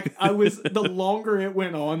was the longer it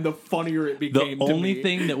went on, the funnier it became. The to only me.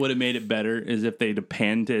 thing that would have made it better is if they'd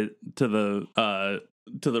panned it to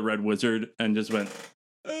the Red Wizard and just went.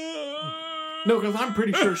 No, because I'm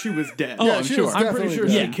pretty sure she was dead. Oh, Yeah, I'm she sure. was I'm pretty definitely sure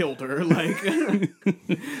dead. she killed her.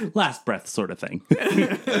 Like, Last breath sort of thing.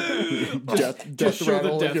 Death show the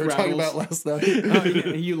rattle like death you were talking rattles. about last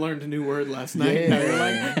night. you learned a new word last night. Yeah. Now you're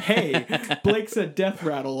like, hey, Blake said death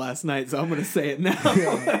rattle last night, so I'm going to say it now.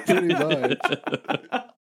 Yeah, pretty much.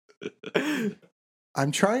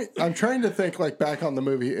 I'm trying to think like back on the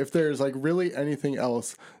movie if there's like really anything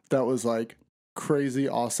else that was like crazy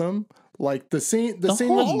awesome. Like the scene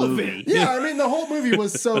whole was, movie. Yeah, I mean the whole movie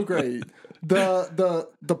was so great. The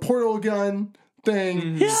portal gun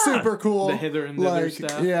thing, Yeah. super cool. The hither and thither like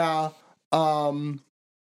stuff. yeah.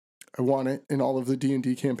 I want it in all of the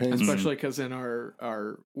D&D campaigns. Especially because in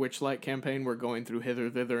our Witchlight campaign, we're going through hither,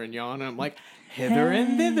 thither, and yon. And I'm like, hither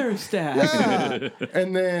and thither stack. Yeah.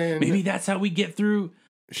 And then... Maybe that's how we get through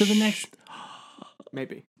to the next...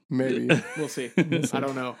 Maybe. We'll see. I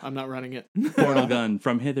don't know. I'm not running it. Portal gun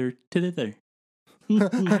from hither to thither.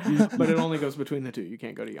 But it only goes between the two. You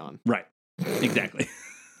can't go to yon. Right. Exactly.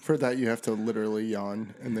 For that, you have to literally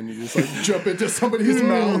yawn, and then you just like jump into somebody's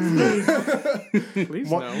mouth. Please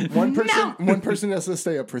no. One person has to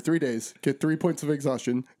stay up for 3 days, get 3 points of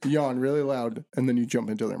exhaustion, yawn really loud, and then you jump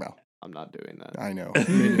into their mouth. I'm not doing that. I know.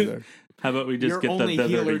 Me neither. How about we just Your get only the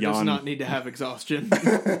healer yawn? does not need to have exhaustion.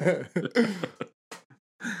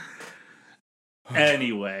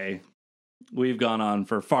 Anyway, we've gone on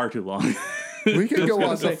for far too long. We could go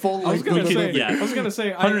on to full length. I was gonna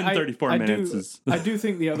say 134 minutes. I do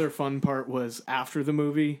think the other fun part was after the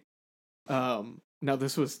movie. Now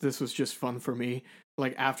this was just fun for me.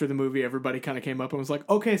 Like after the movie, everybody kind of came up and was like,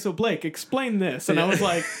 "Okay, so Blake, explain this." And I was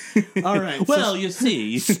like, "All right." Well, you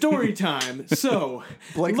see, story time. So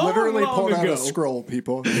Blake literally pulled out a scroll.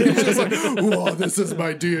 People, he's just like, "Whoa, this is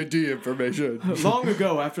my D&D information." Long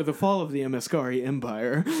ago, after the fall of the Emeskari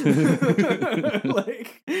Empire,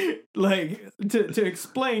 to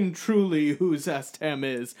explain truly who Zastam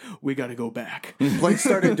is, we got to go back. Blake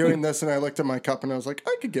started doing this, and I looked at my cup, and I was like,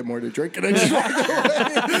 "I could get more to drink," and I just walked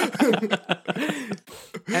away.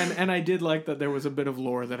 And I did like that there was a bit of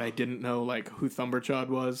lore that I didn't know, like who Thumberchod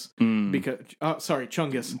was, because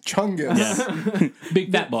Chungus. Yeah.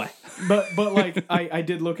 Big fat boy. But like I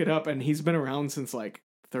did look it up, and he's been around since like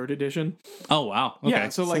 3rd edition. Oh wow. Okay. Yeah,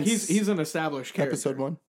 so like he's an established character. Episode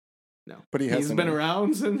 1. No, but he's been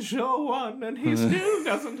around since show 1, and he still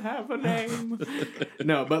doesn't have a name.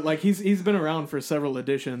 No, but like he's been around for several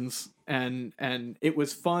editions, and it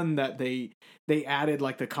was fun that they added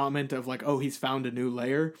like the comment of like, oh, he's found a new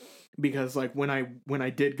layer, because like when I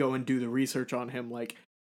did go and do the research on him, like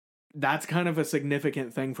that's kind of a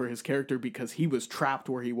significant thing for his character, because he was trapped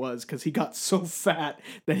where he was because he got so fat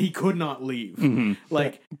that he could not leave. Mm-hmm.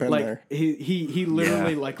 Like there. he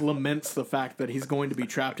literally like laments the fact that he's going to be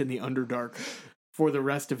trapped in the Underdark for the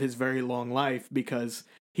rest of his very long life, because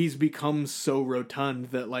he's become so rotund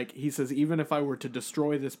that like he says, even if I were to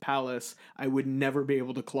destroy this palace, I would never be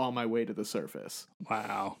able to claw my way to the surface.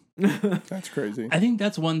 Wow. That's crazy. I think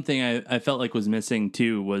that's one thing I felt like was missing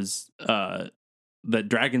too, was that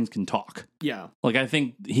dragons can talk. Yeah. Like I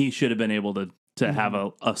think he should have been able to have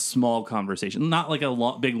a small conversation, not like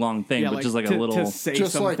a big long thing, but like just like a little, to say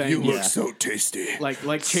just something. like, you look so tasty, like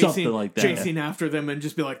something like that. chasing after them and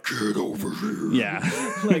just be like, get over here. Yeah.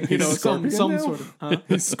 Like, you know, some sort of, huh?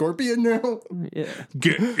 He's Scorpion now. Yeah.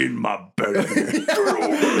 Get in my belly. Get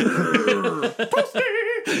over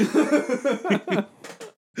here.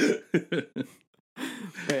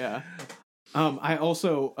 Yeah. I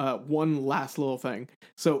also one last little thing.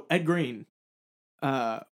 So Ed Green,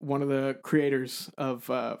 one of the creators of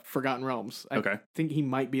Forgotten Realms. I think he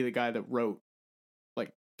might be the guy that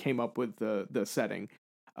came up with the setting.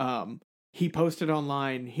 He posted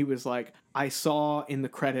online, he was like, I saw in the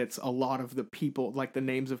credits a lot of the people, like the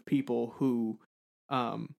names of people who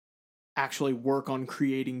actually work on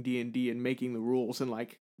creating D&D and making the rules and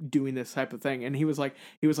like doing this type of thing. And he was like,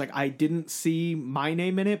 I didn't see my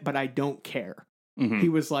name in it, but I don't care. Mm-hmm. He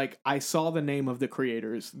was like, I saw the name of the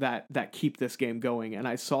creators that keep this game going, and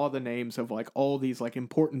I saw the names of like all these like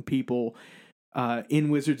important people in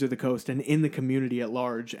Wizards of the Coast and in the community at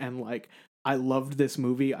large, and like I loved this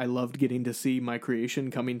movie. I loved getting to see my creation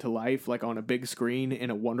coming to life like on a big screen in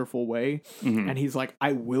a wonderful way. Mm-hmm. And he's like,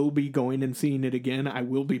 I will be going and seeing it again. I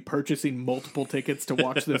will be purchasing multiple tickets to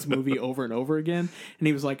watch this movie over and over again. And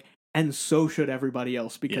he was like, and so should everybody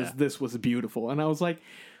else, because this was beautiful. And I was like,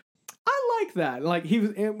 I like that. Like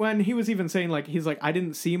when he was even saying like, he's like, I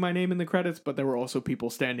didn't see my name in the credits, but there were also people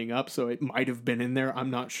standing up, so it might have been in there. I'm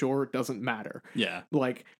not sure. It doesn't matter. Yeah.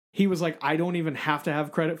 Like he was like, I don't even have to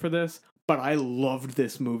have credit for this, but I loved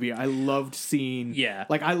this movie. I loved seeing. Yeah.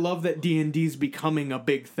 Like I love that D&D's becoming a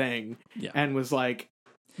big thing. Yeah. And was like,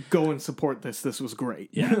 go and support this. This was great.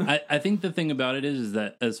 Yeah. I think the thing about it is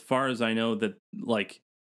that as far as I know, that like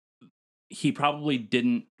he probably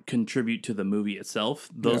didn't contribute to the movie itself.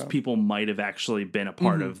 Those people might have actually been a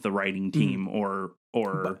part of the writing team or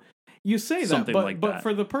but you say something that, like but that.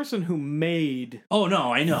 For the person who made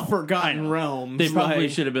I know Forgotten Realms, they probably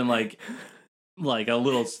should have been like a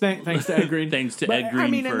little thanks to Ed Green. Thanks to Ed Green. I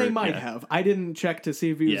mean, and they might have. I didn't check to see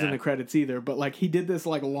if he was in the credits either, but like he did this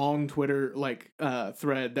like long Twitter like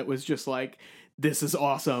thread that was just like, this is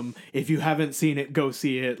awesome. If you haven't seen it, go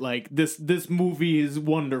see it. Like this movie is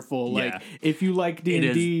wonderful. Like if you like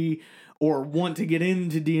D&D or want to get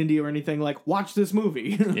into D&D or anything, like, watch this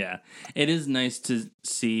movie. Yeah. It is nice to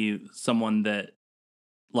see someone that,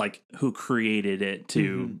 like, who created it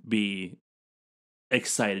to be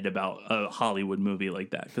excited about a Hollywood movie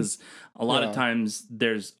like that. Because a lot of times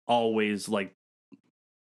there's always, like,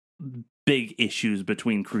 big issues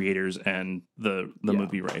between creators and the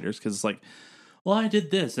movie writers. Because it's like, well, I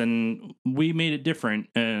did this and we made it different.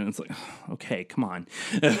 And it's like, okay, come on.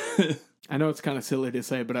 I know it's kind of silly to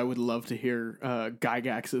say, but I would love to hear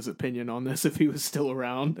Gygax's opinion on this if he was still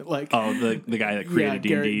around. Like, the guy that created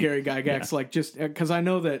D&D. Gary Gygax. Like, just because I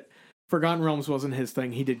know that Forgotten Realms wasn't his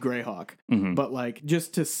thing. He did Greyhawk. But, like,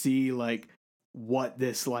 just to see, like, what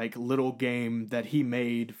this, like, little game that he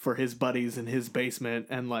made for his buddies in his basement,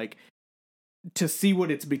 and, like, to see what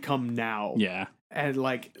it's become now. Yeah. And,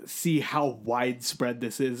 like, see how widespread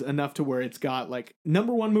this is, enough to where it's got, like,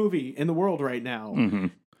 #1 movie in the world right now.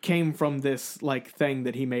 Came from this, like, thing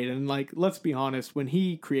that he made. And, like, let's be honest, when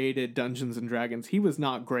he created Dungeons and Dragons, he was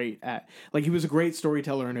not great at, like, he was a great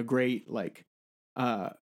storyteller and a great, like,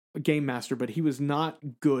 game master, but he was not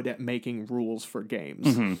good at making rules for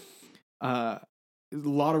games. A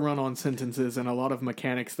lot of run-on sentences and a lot of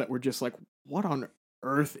mechanics that were just like, what on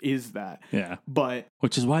earth is that? Yeah. But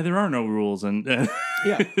which is why there are no rules. And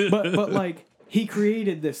yeah, but like, he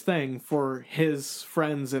created this thing for his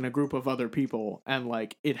friends and a group of other people, and,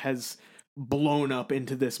 like, it has blown up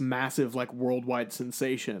into this massive, like, worldwide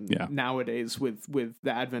sensation nowadays with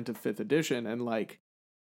the advent of 5th edition, and, like,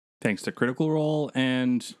 thanks to Critical Role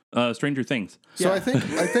and Stranger Things. So I think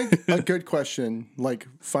a good question, like,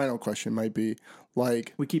 final question might be,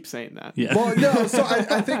 like, we keep saying that. Yeah. Well, no. So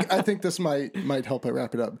I think this might help it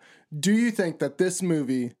wrap it up. Do you think that this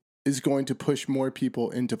movie is going to push more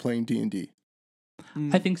people into playing D&D?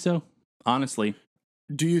 I think so, honestly.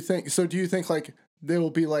 Do you think like there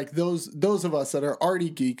will be, like, those of us that are already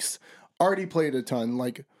geeks, already played a ton,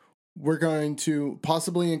 like, we're going to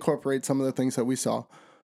possibly incorporate some of the things that we saw,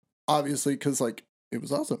 obviously, because, like, it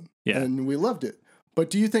was awesome and we loved it.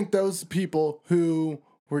 But do you think those people who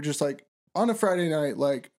were just like, on a Friday night,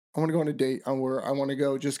 like, I want to go on a date, I want to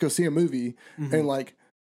go see a movie, and, like,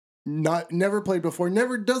 never played before,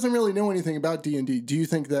 doesn't really know anything about D&D, do you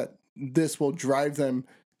think that this will drive them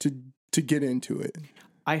to get into it?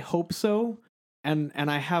 I hope so, and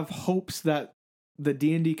I have hopes that the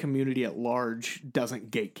D&D community at large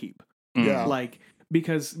doesn't gatekeep. Yeah, like,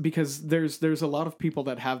 because there's a lot of people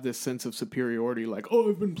that have this sense of superiority, like, oh,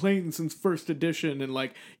 I've been playing since 1st edition, and,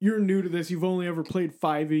 like, you're new to this, you've only ever played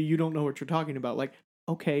 5e, you don't know what you're talking about. Like,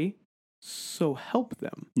 okay, so help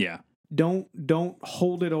them. Yeah. Don't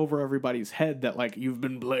hold it over everybody's head that, like, you've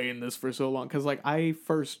been playing this for so long. Because, like, the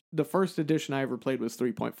 1st edition I ever played was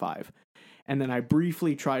 3.5. And then I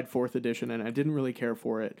briefly tried 4th edition, and I didn't really care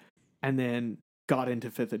for it. And then got into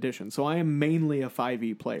 5th edition. So I am mainly a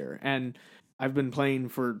 5e player. And I've been playing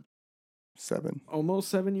for almost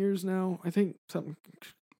 7 years now. I think something.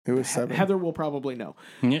 It was 7. Heather will probably know.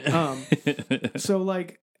 So,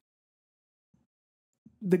 like,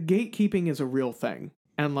 the gatekeeping is a real thing.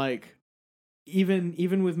 And, like,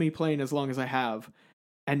 even with me playing as long as I have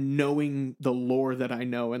and knowing the lore that I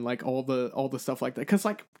know and, like, all the stuff like that, because,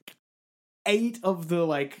 like, 8 of the,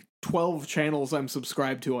 like, 12 channels I'm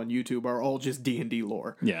subscribed to on YouTube are all just D&D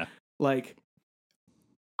lore. Yeah. Like,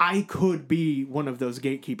 I could be one of those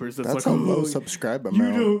gatekeepers that's like, a low subscribe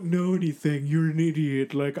amount. You don't know anything, you're an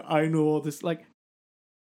idiot, like, I know all this, like,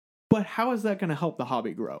 but how is that going to help the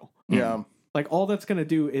hobby grow? Yeah. Like, all that's going to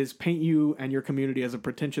do is paint you and your community as a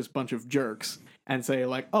pretentious bunch of jerks and say,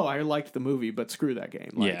 like, oh, I liked the movie, but screw that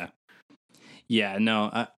game. Like, yeah,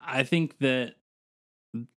 no, I think that,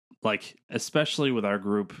 like, especially with our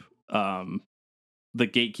group, the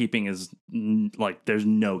gatekeeping is, like, there's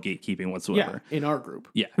no gatekeeping whatsoever. Yeah, in our group.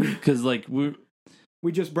 Yeah, because, like,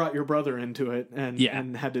 we just brought your brother into it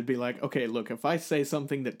and had to be like, okay, look, if I say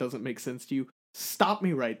something that doesn't make sense to you, stop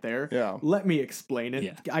me right there. Yeah. Let me explain it.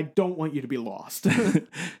 Yeah. I don't want you to be lost.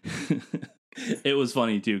 It was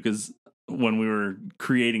funny, too, because when we were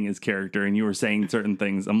creating his character and you were saying certain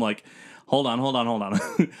things, I'm like, hold on.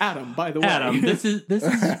 Adam, by the way. Adam, this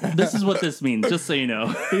is what this means, just so you know.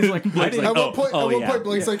 He's like, at one point,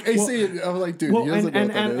 Blake's like, AC, and I'm like, dude, he doesn't know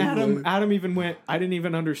what that is. Adam even went, I didn't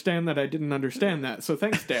even understand that I didn't understand that, so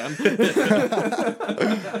thanks, Dan.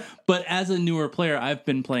 But as a newer player, I've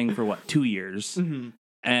been playing for, 2 years? Mm-hmm.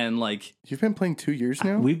 And, like... You've been playing 2 years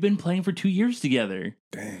now? We've been playing for 2 years together.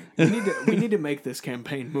 Dang. We need to make this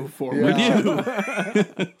campaign move forward. Yeah. We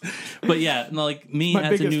do. But yeah, like, me my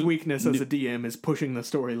as biggest weakness as a DM is pushing the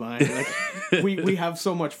storyline. Like, we have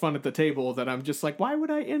so much fun at the table that I'm just like, why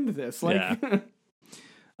would I end this? Like,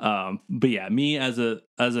 But yeah, me as a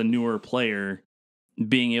newer player,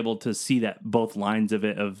 being able to see that both lines of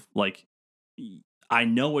it, of like, I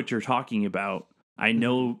know what you're talking about. I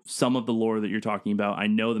know some of the lore that you're talking about. I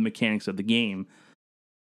know the mechanics of the game.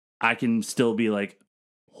 I can still be like,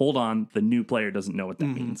 hold on, the new player doesn't know what that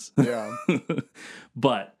means. Yeah.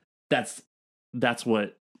 But that's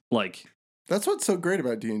what, like, that's what's so great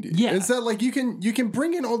about D&D. Yeah. Is that like you can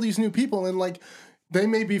bring in all these new people, and like they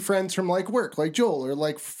may be friends from like work, like Joel, or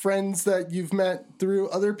like friends that you've met through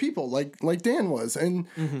other people, like Dan was. And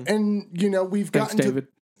you know, we've Thanks, gotten David.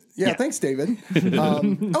 Yeah, thanks, David.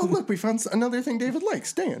 Oh, look, we found another thing David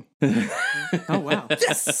likes, Dan. Oh, wow.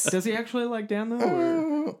 Yes! Does he actually like Dan, though?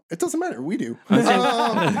 Or? It doesn't matter. We do.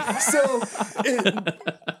 So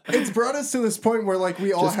it's brought us to this point where, like,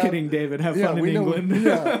 we all Just kidding, David. Have fun in England.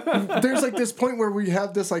 There's, like, this point where we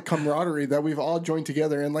have this, like, camaraderie that we've all joined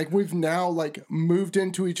together. And, like, we've now, like, moved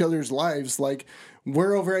into each other's lives. Like,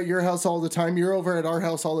 we're over at your house all the time. You're over at our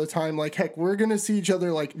house all the time. Like, heck, we're going to see each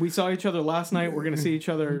other, like... We saw each other last night. We're going to see each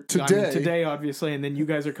other today, obviously. And then you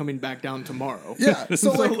guys are coming back down tomorrow. Yeah.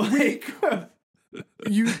 So, like,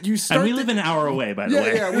 you start... And we live an hour away, by the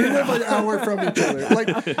way. Yeah, we live an hour from each other.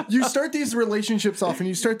 Like, you start these relationships off and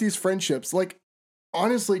you start these friendships, like,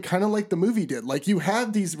 honestly, kind of like the movie did. Like, you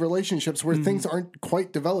have these relationships where things aren't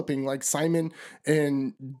quite developing, like Simon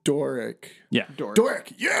and Doric. Yeah.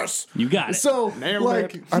 Doric, yes! You got it. So, Nailed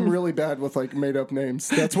like, it. I'm really bad with, like, made-up names.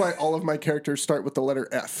 That's why all of my characters start with the letter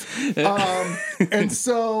F. And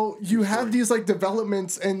so, you have these, like,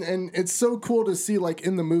 developments, and it's so cool to see, like,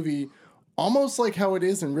 in the movie... almost like how it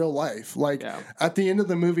is in real life. Like, at the end of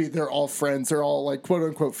the movie, they're all friends. They're all, like,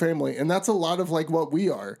 quote-unquote family. And that's a lot of, like, what we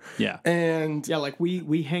are. Yeah. And... yeah, like,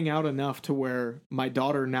 we hang out enough to where my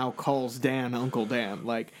daughter now calls Dan Uncle Dan.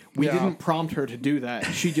 Like, we didn't prompt her to do that.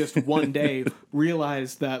 She just one day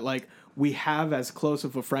realized that, like, we have as close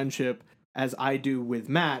of a friendship as I do with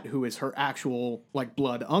Matt, who is her actual, like,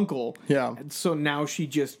 blood uncle. Yeah. And so now she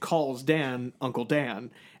just calls Dan Uncle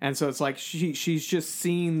Dan. And so it's like she's just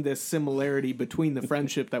seen this similarity between the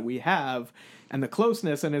friendship that we have and the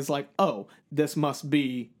closeness, and is like, oh, this must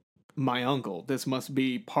be my uncle. This must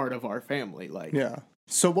be part of our family. Like, yeah.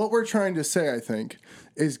 So what we're trying to say, I think,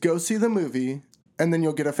 is go see the movie, and then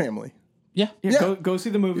you'll get a family. Yeah. Go see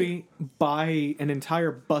the movie, buy an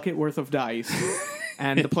entire bucket worth of dice,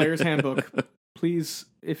 and the player's handbook. Please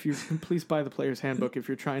buy the player's handbook if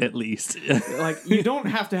you're trying to... At least. Like, you don't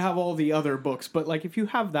have to have all the other books, but, like, if you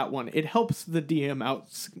have that one, it helps the DM out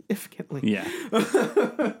significantly. Yeah.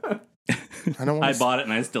 I bought it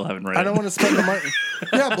and I still haven't read it. I don't want to spend the money.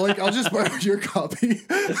 Yeah, Blake, I'll just borrow your copy.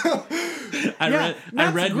 I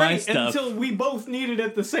read my stuff until we both need it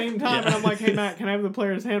at the same time, and I'm like, "Hey Matt, can I have the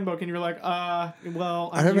player's handbook?" And you're like, well,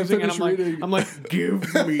 I'm using it." I'm like, "Give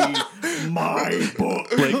me my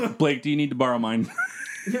book." Blake, do you need to borrow mine?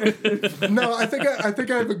 No, I think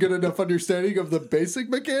I have a good enough understanding of the basic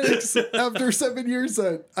mechanics after 7 years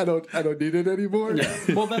that I don't need it anymore. Yeah.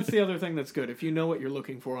 Well, that's the other thing that's good. If you know what you're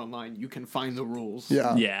looking for online, you can find the rules.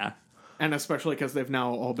 Yeah. Yeah. And especially because they've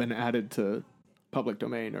now all been added to public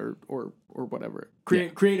domain or whatever.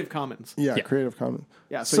 Creative Commons. Yeah, Creative Commons.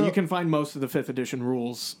 Yeah, so you can find most of the 5th edition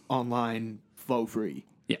rules online for free.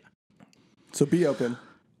 Yeah. So be open.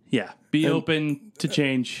 Yeah. Be open to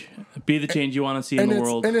change. Be the change you want to see in the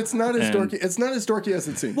world. And it's not as dorky. It's not as dorky as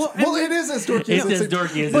it seems. Well, it is as dorky as it seems. It's as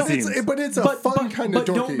dorky as it seems. But it's a fun kind of dorky.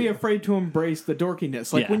 But don't be afraid to embrace the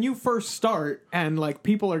dorkiness. Like, when you first start and, like,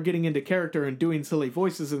 people are getting into character and doing silly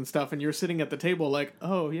voices and stuff, and you're sitting at the table like,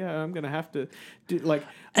 oh, yeah, I'm going to have to do, like...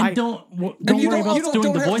 And don't worry about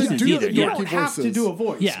doing the voices either. You don't have to do a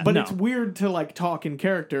voice. Yeah, but it's weird to, like, talk in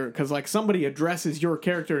character, because, like, somebody addresses your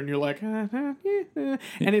character and you're like... and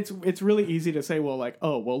it's really easy to say, well, like,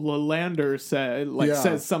 oh, well, Lolander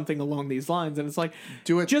says something along these lines, and it's like,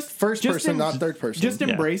 do it just first person, not third person. Just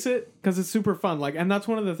embrace it, because it's super fun. Like, and that's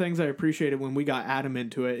one of the things I appreciated when we got Adam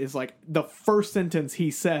into it, is like the first sentence he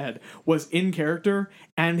said was in character,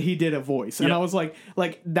 and he did a voice, and I was like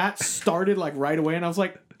that started like right away, and I was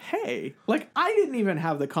like, hey, like, I didn't even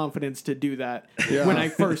have the confidence to do that when I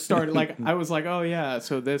first started. Like, I was like, oh yeah,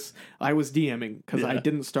 so I was DMing because I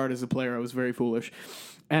didn't start as a player. I was very foolish.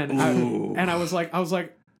 And I was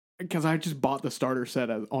like, because I just bought the starter set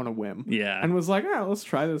on a whim. Yeah. And was like, let's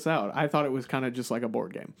try this out. I thought it was kind of just like a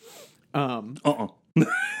board game.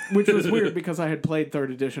 Which was weird because I had played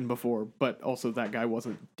 3rd edition before, but also that guy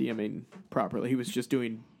wasn't DMing properly. He was just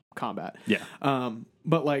doing combat. Yeah.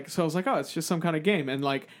 But like, so I was like, oh, it's just some kind of game. And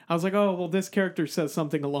like, I was like, oh, well, this character says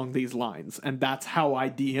something along these lines. And that's how I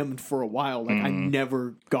DM'd for a while. Like, I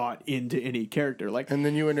never got into any character. Like, And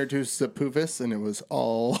then you introduced Zapuvis, and it was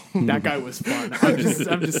all... that guy was fun. I'm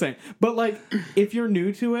just saying. But like, if you're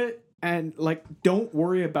new to it, and like, don't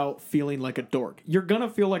worry about feeling like a dork. You're gonna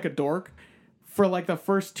feel like a dork for like the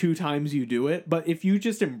first 2 times you do it. But if you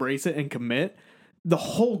just embrace it and commit, the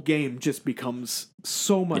whole game just becomes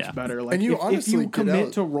so much better. Like, and you if you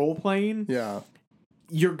commit to role playing,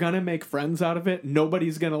 you're gonna make friends out of it.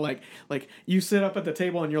 Nobody's gonna like you sit up at the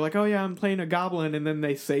table and you're like, oh yeah, I'm playing a goblin, and then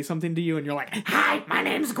they say something to you and you're like, hi, my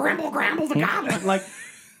name's Grimble Gramble the Goblin. Like,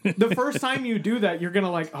 the first time you do that, you're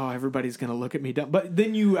gonna like, oh, everybody's gonna look at me dumb. But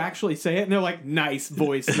then you actually say it and they're like, nice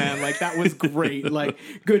voice, man. Like, that was great. Like,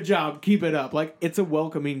 good job, keep it up. Like, it's a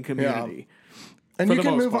welcoming community. And you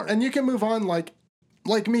can move on, and you can move on like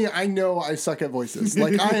me. I know I suck at voices.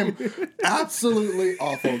 Like, I am absolutely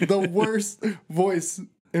awful. The worst voice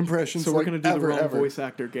impressions. So we're gonna do ever, the wrong ever. voice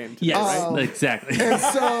actor game today, Yes, right? exactly. And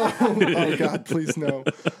so, oh God, please no.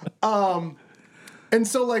 And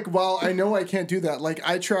so, like, while I know I can't do that, like,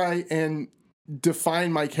 I try and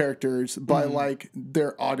define my characters by like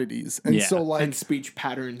their oddities, and so like and speech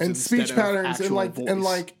patterns and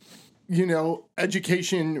like you know,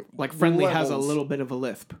 education. Like, Friendly levels. has a little bit of a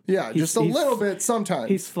lisp. Yeah, just a little bit sometimes.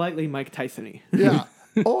 He's slightly Mike Tyson-y. Yeah.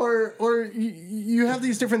 or you have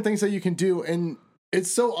these different things that you can do, and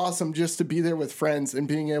it's so awesome just to be there with friends and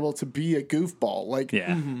being able to be a goofball. Like,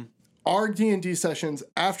 our D&D sessions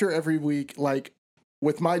after every week, like,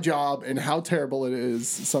 with my job and how terrible it is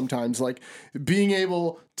sometimes, like, being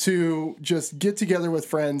able to just get together with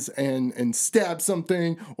friends and stab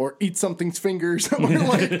something or eat something's fingers or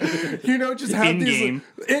like, you know, just have in-game.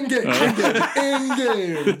 In-game.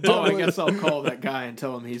 Oh, I guess I'll call that guy and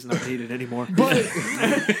tell him he's not needed anymore. But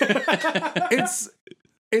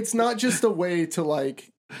it's not just a way to,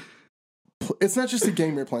 like, it's not just a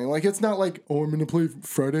game you're playing. Like, it's not like, oh, I'm going to play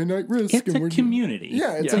Friday Night Risk. It's a community.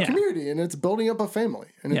 Yeah, it's a community, and it's building up a family,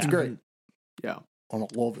 and it's great. Yeah. And I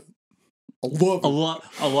love it. I love it.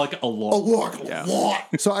 I like it a lot. A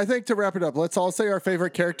lot. So I think to wrap it up, let's all say our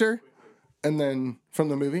favorite character, and then from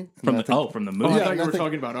the movie. From the movie? I thought you were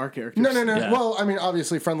talking about our characters. No. Yeah. Well, I mean,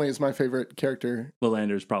 obviously, Friendly is my favorite character.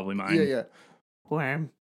 Lilander's probably mine. Yeah. Worm's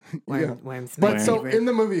But so, in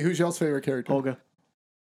the movie, who's y'all's favorite character? Holga.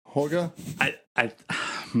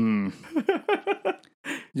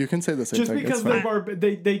 You can say the same just thing. because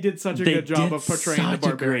they did such a good job of portraying the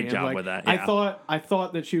barbarian. Great job like, with that. Yeah. I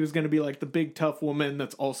thought that she was going to be like the big tough woman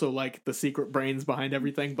that's also like the secret brains behind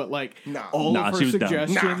everything, but like all of her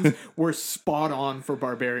suggestions were spot on for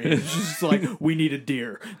barbarian. She's just like, we need a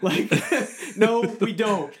deer. Like, no, we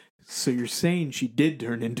don't. So you're saying she did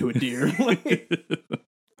turn into a deer?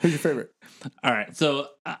 Who's your favorite? All right, so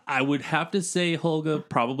I would have to say Holga,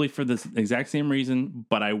 probably for this exact same reason,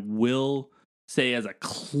 but I will say as a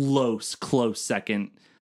close second,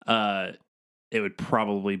 it would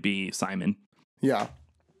probably be Simon. Yeah.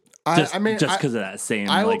 I mean, just because of that same.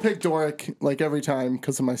 I will pick Doric like every time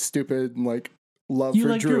because of my stupid like love for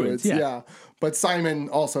like druids. Yeah. But Simon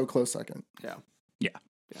also close second. Yeah.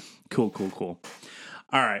 Cool.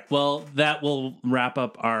 All right. Well, that will wrap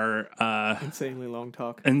up our insanely long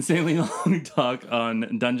talk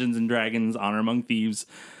on Dungeons and Dragons: Honor Among Thieves.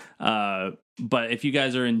 But if you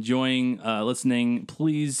guys are enjoying listening,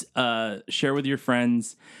 please share with your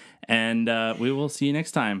friends, and we will see you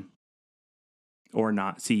next time. Or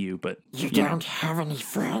not see you, but you don't have any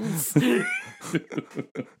friends.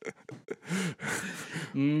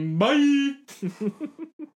 Bye.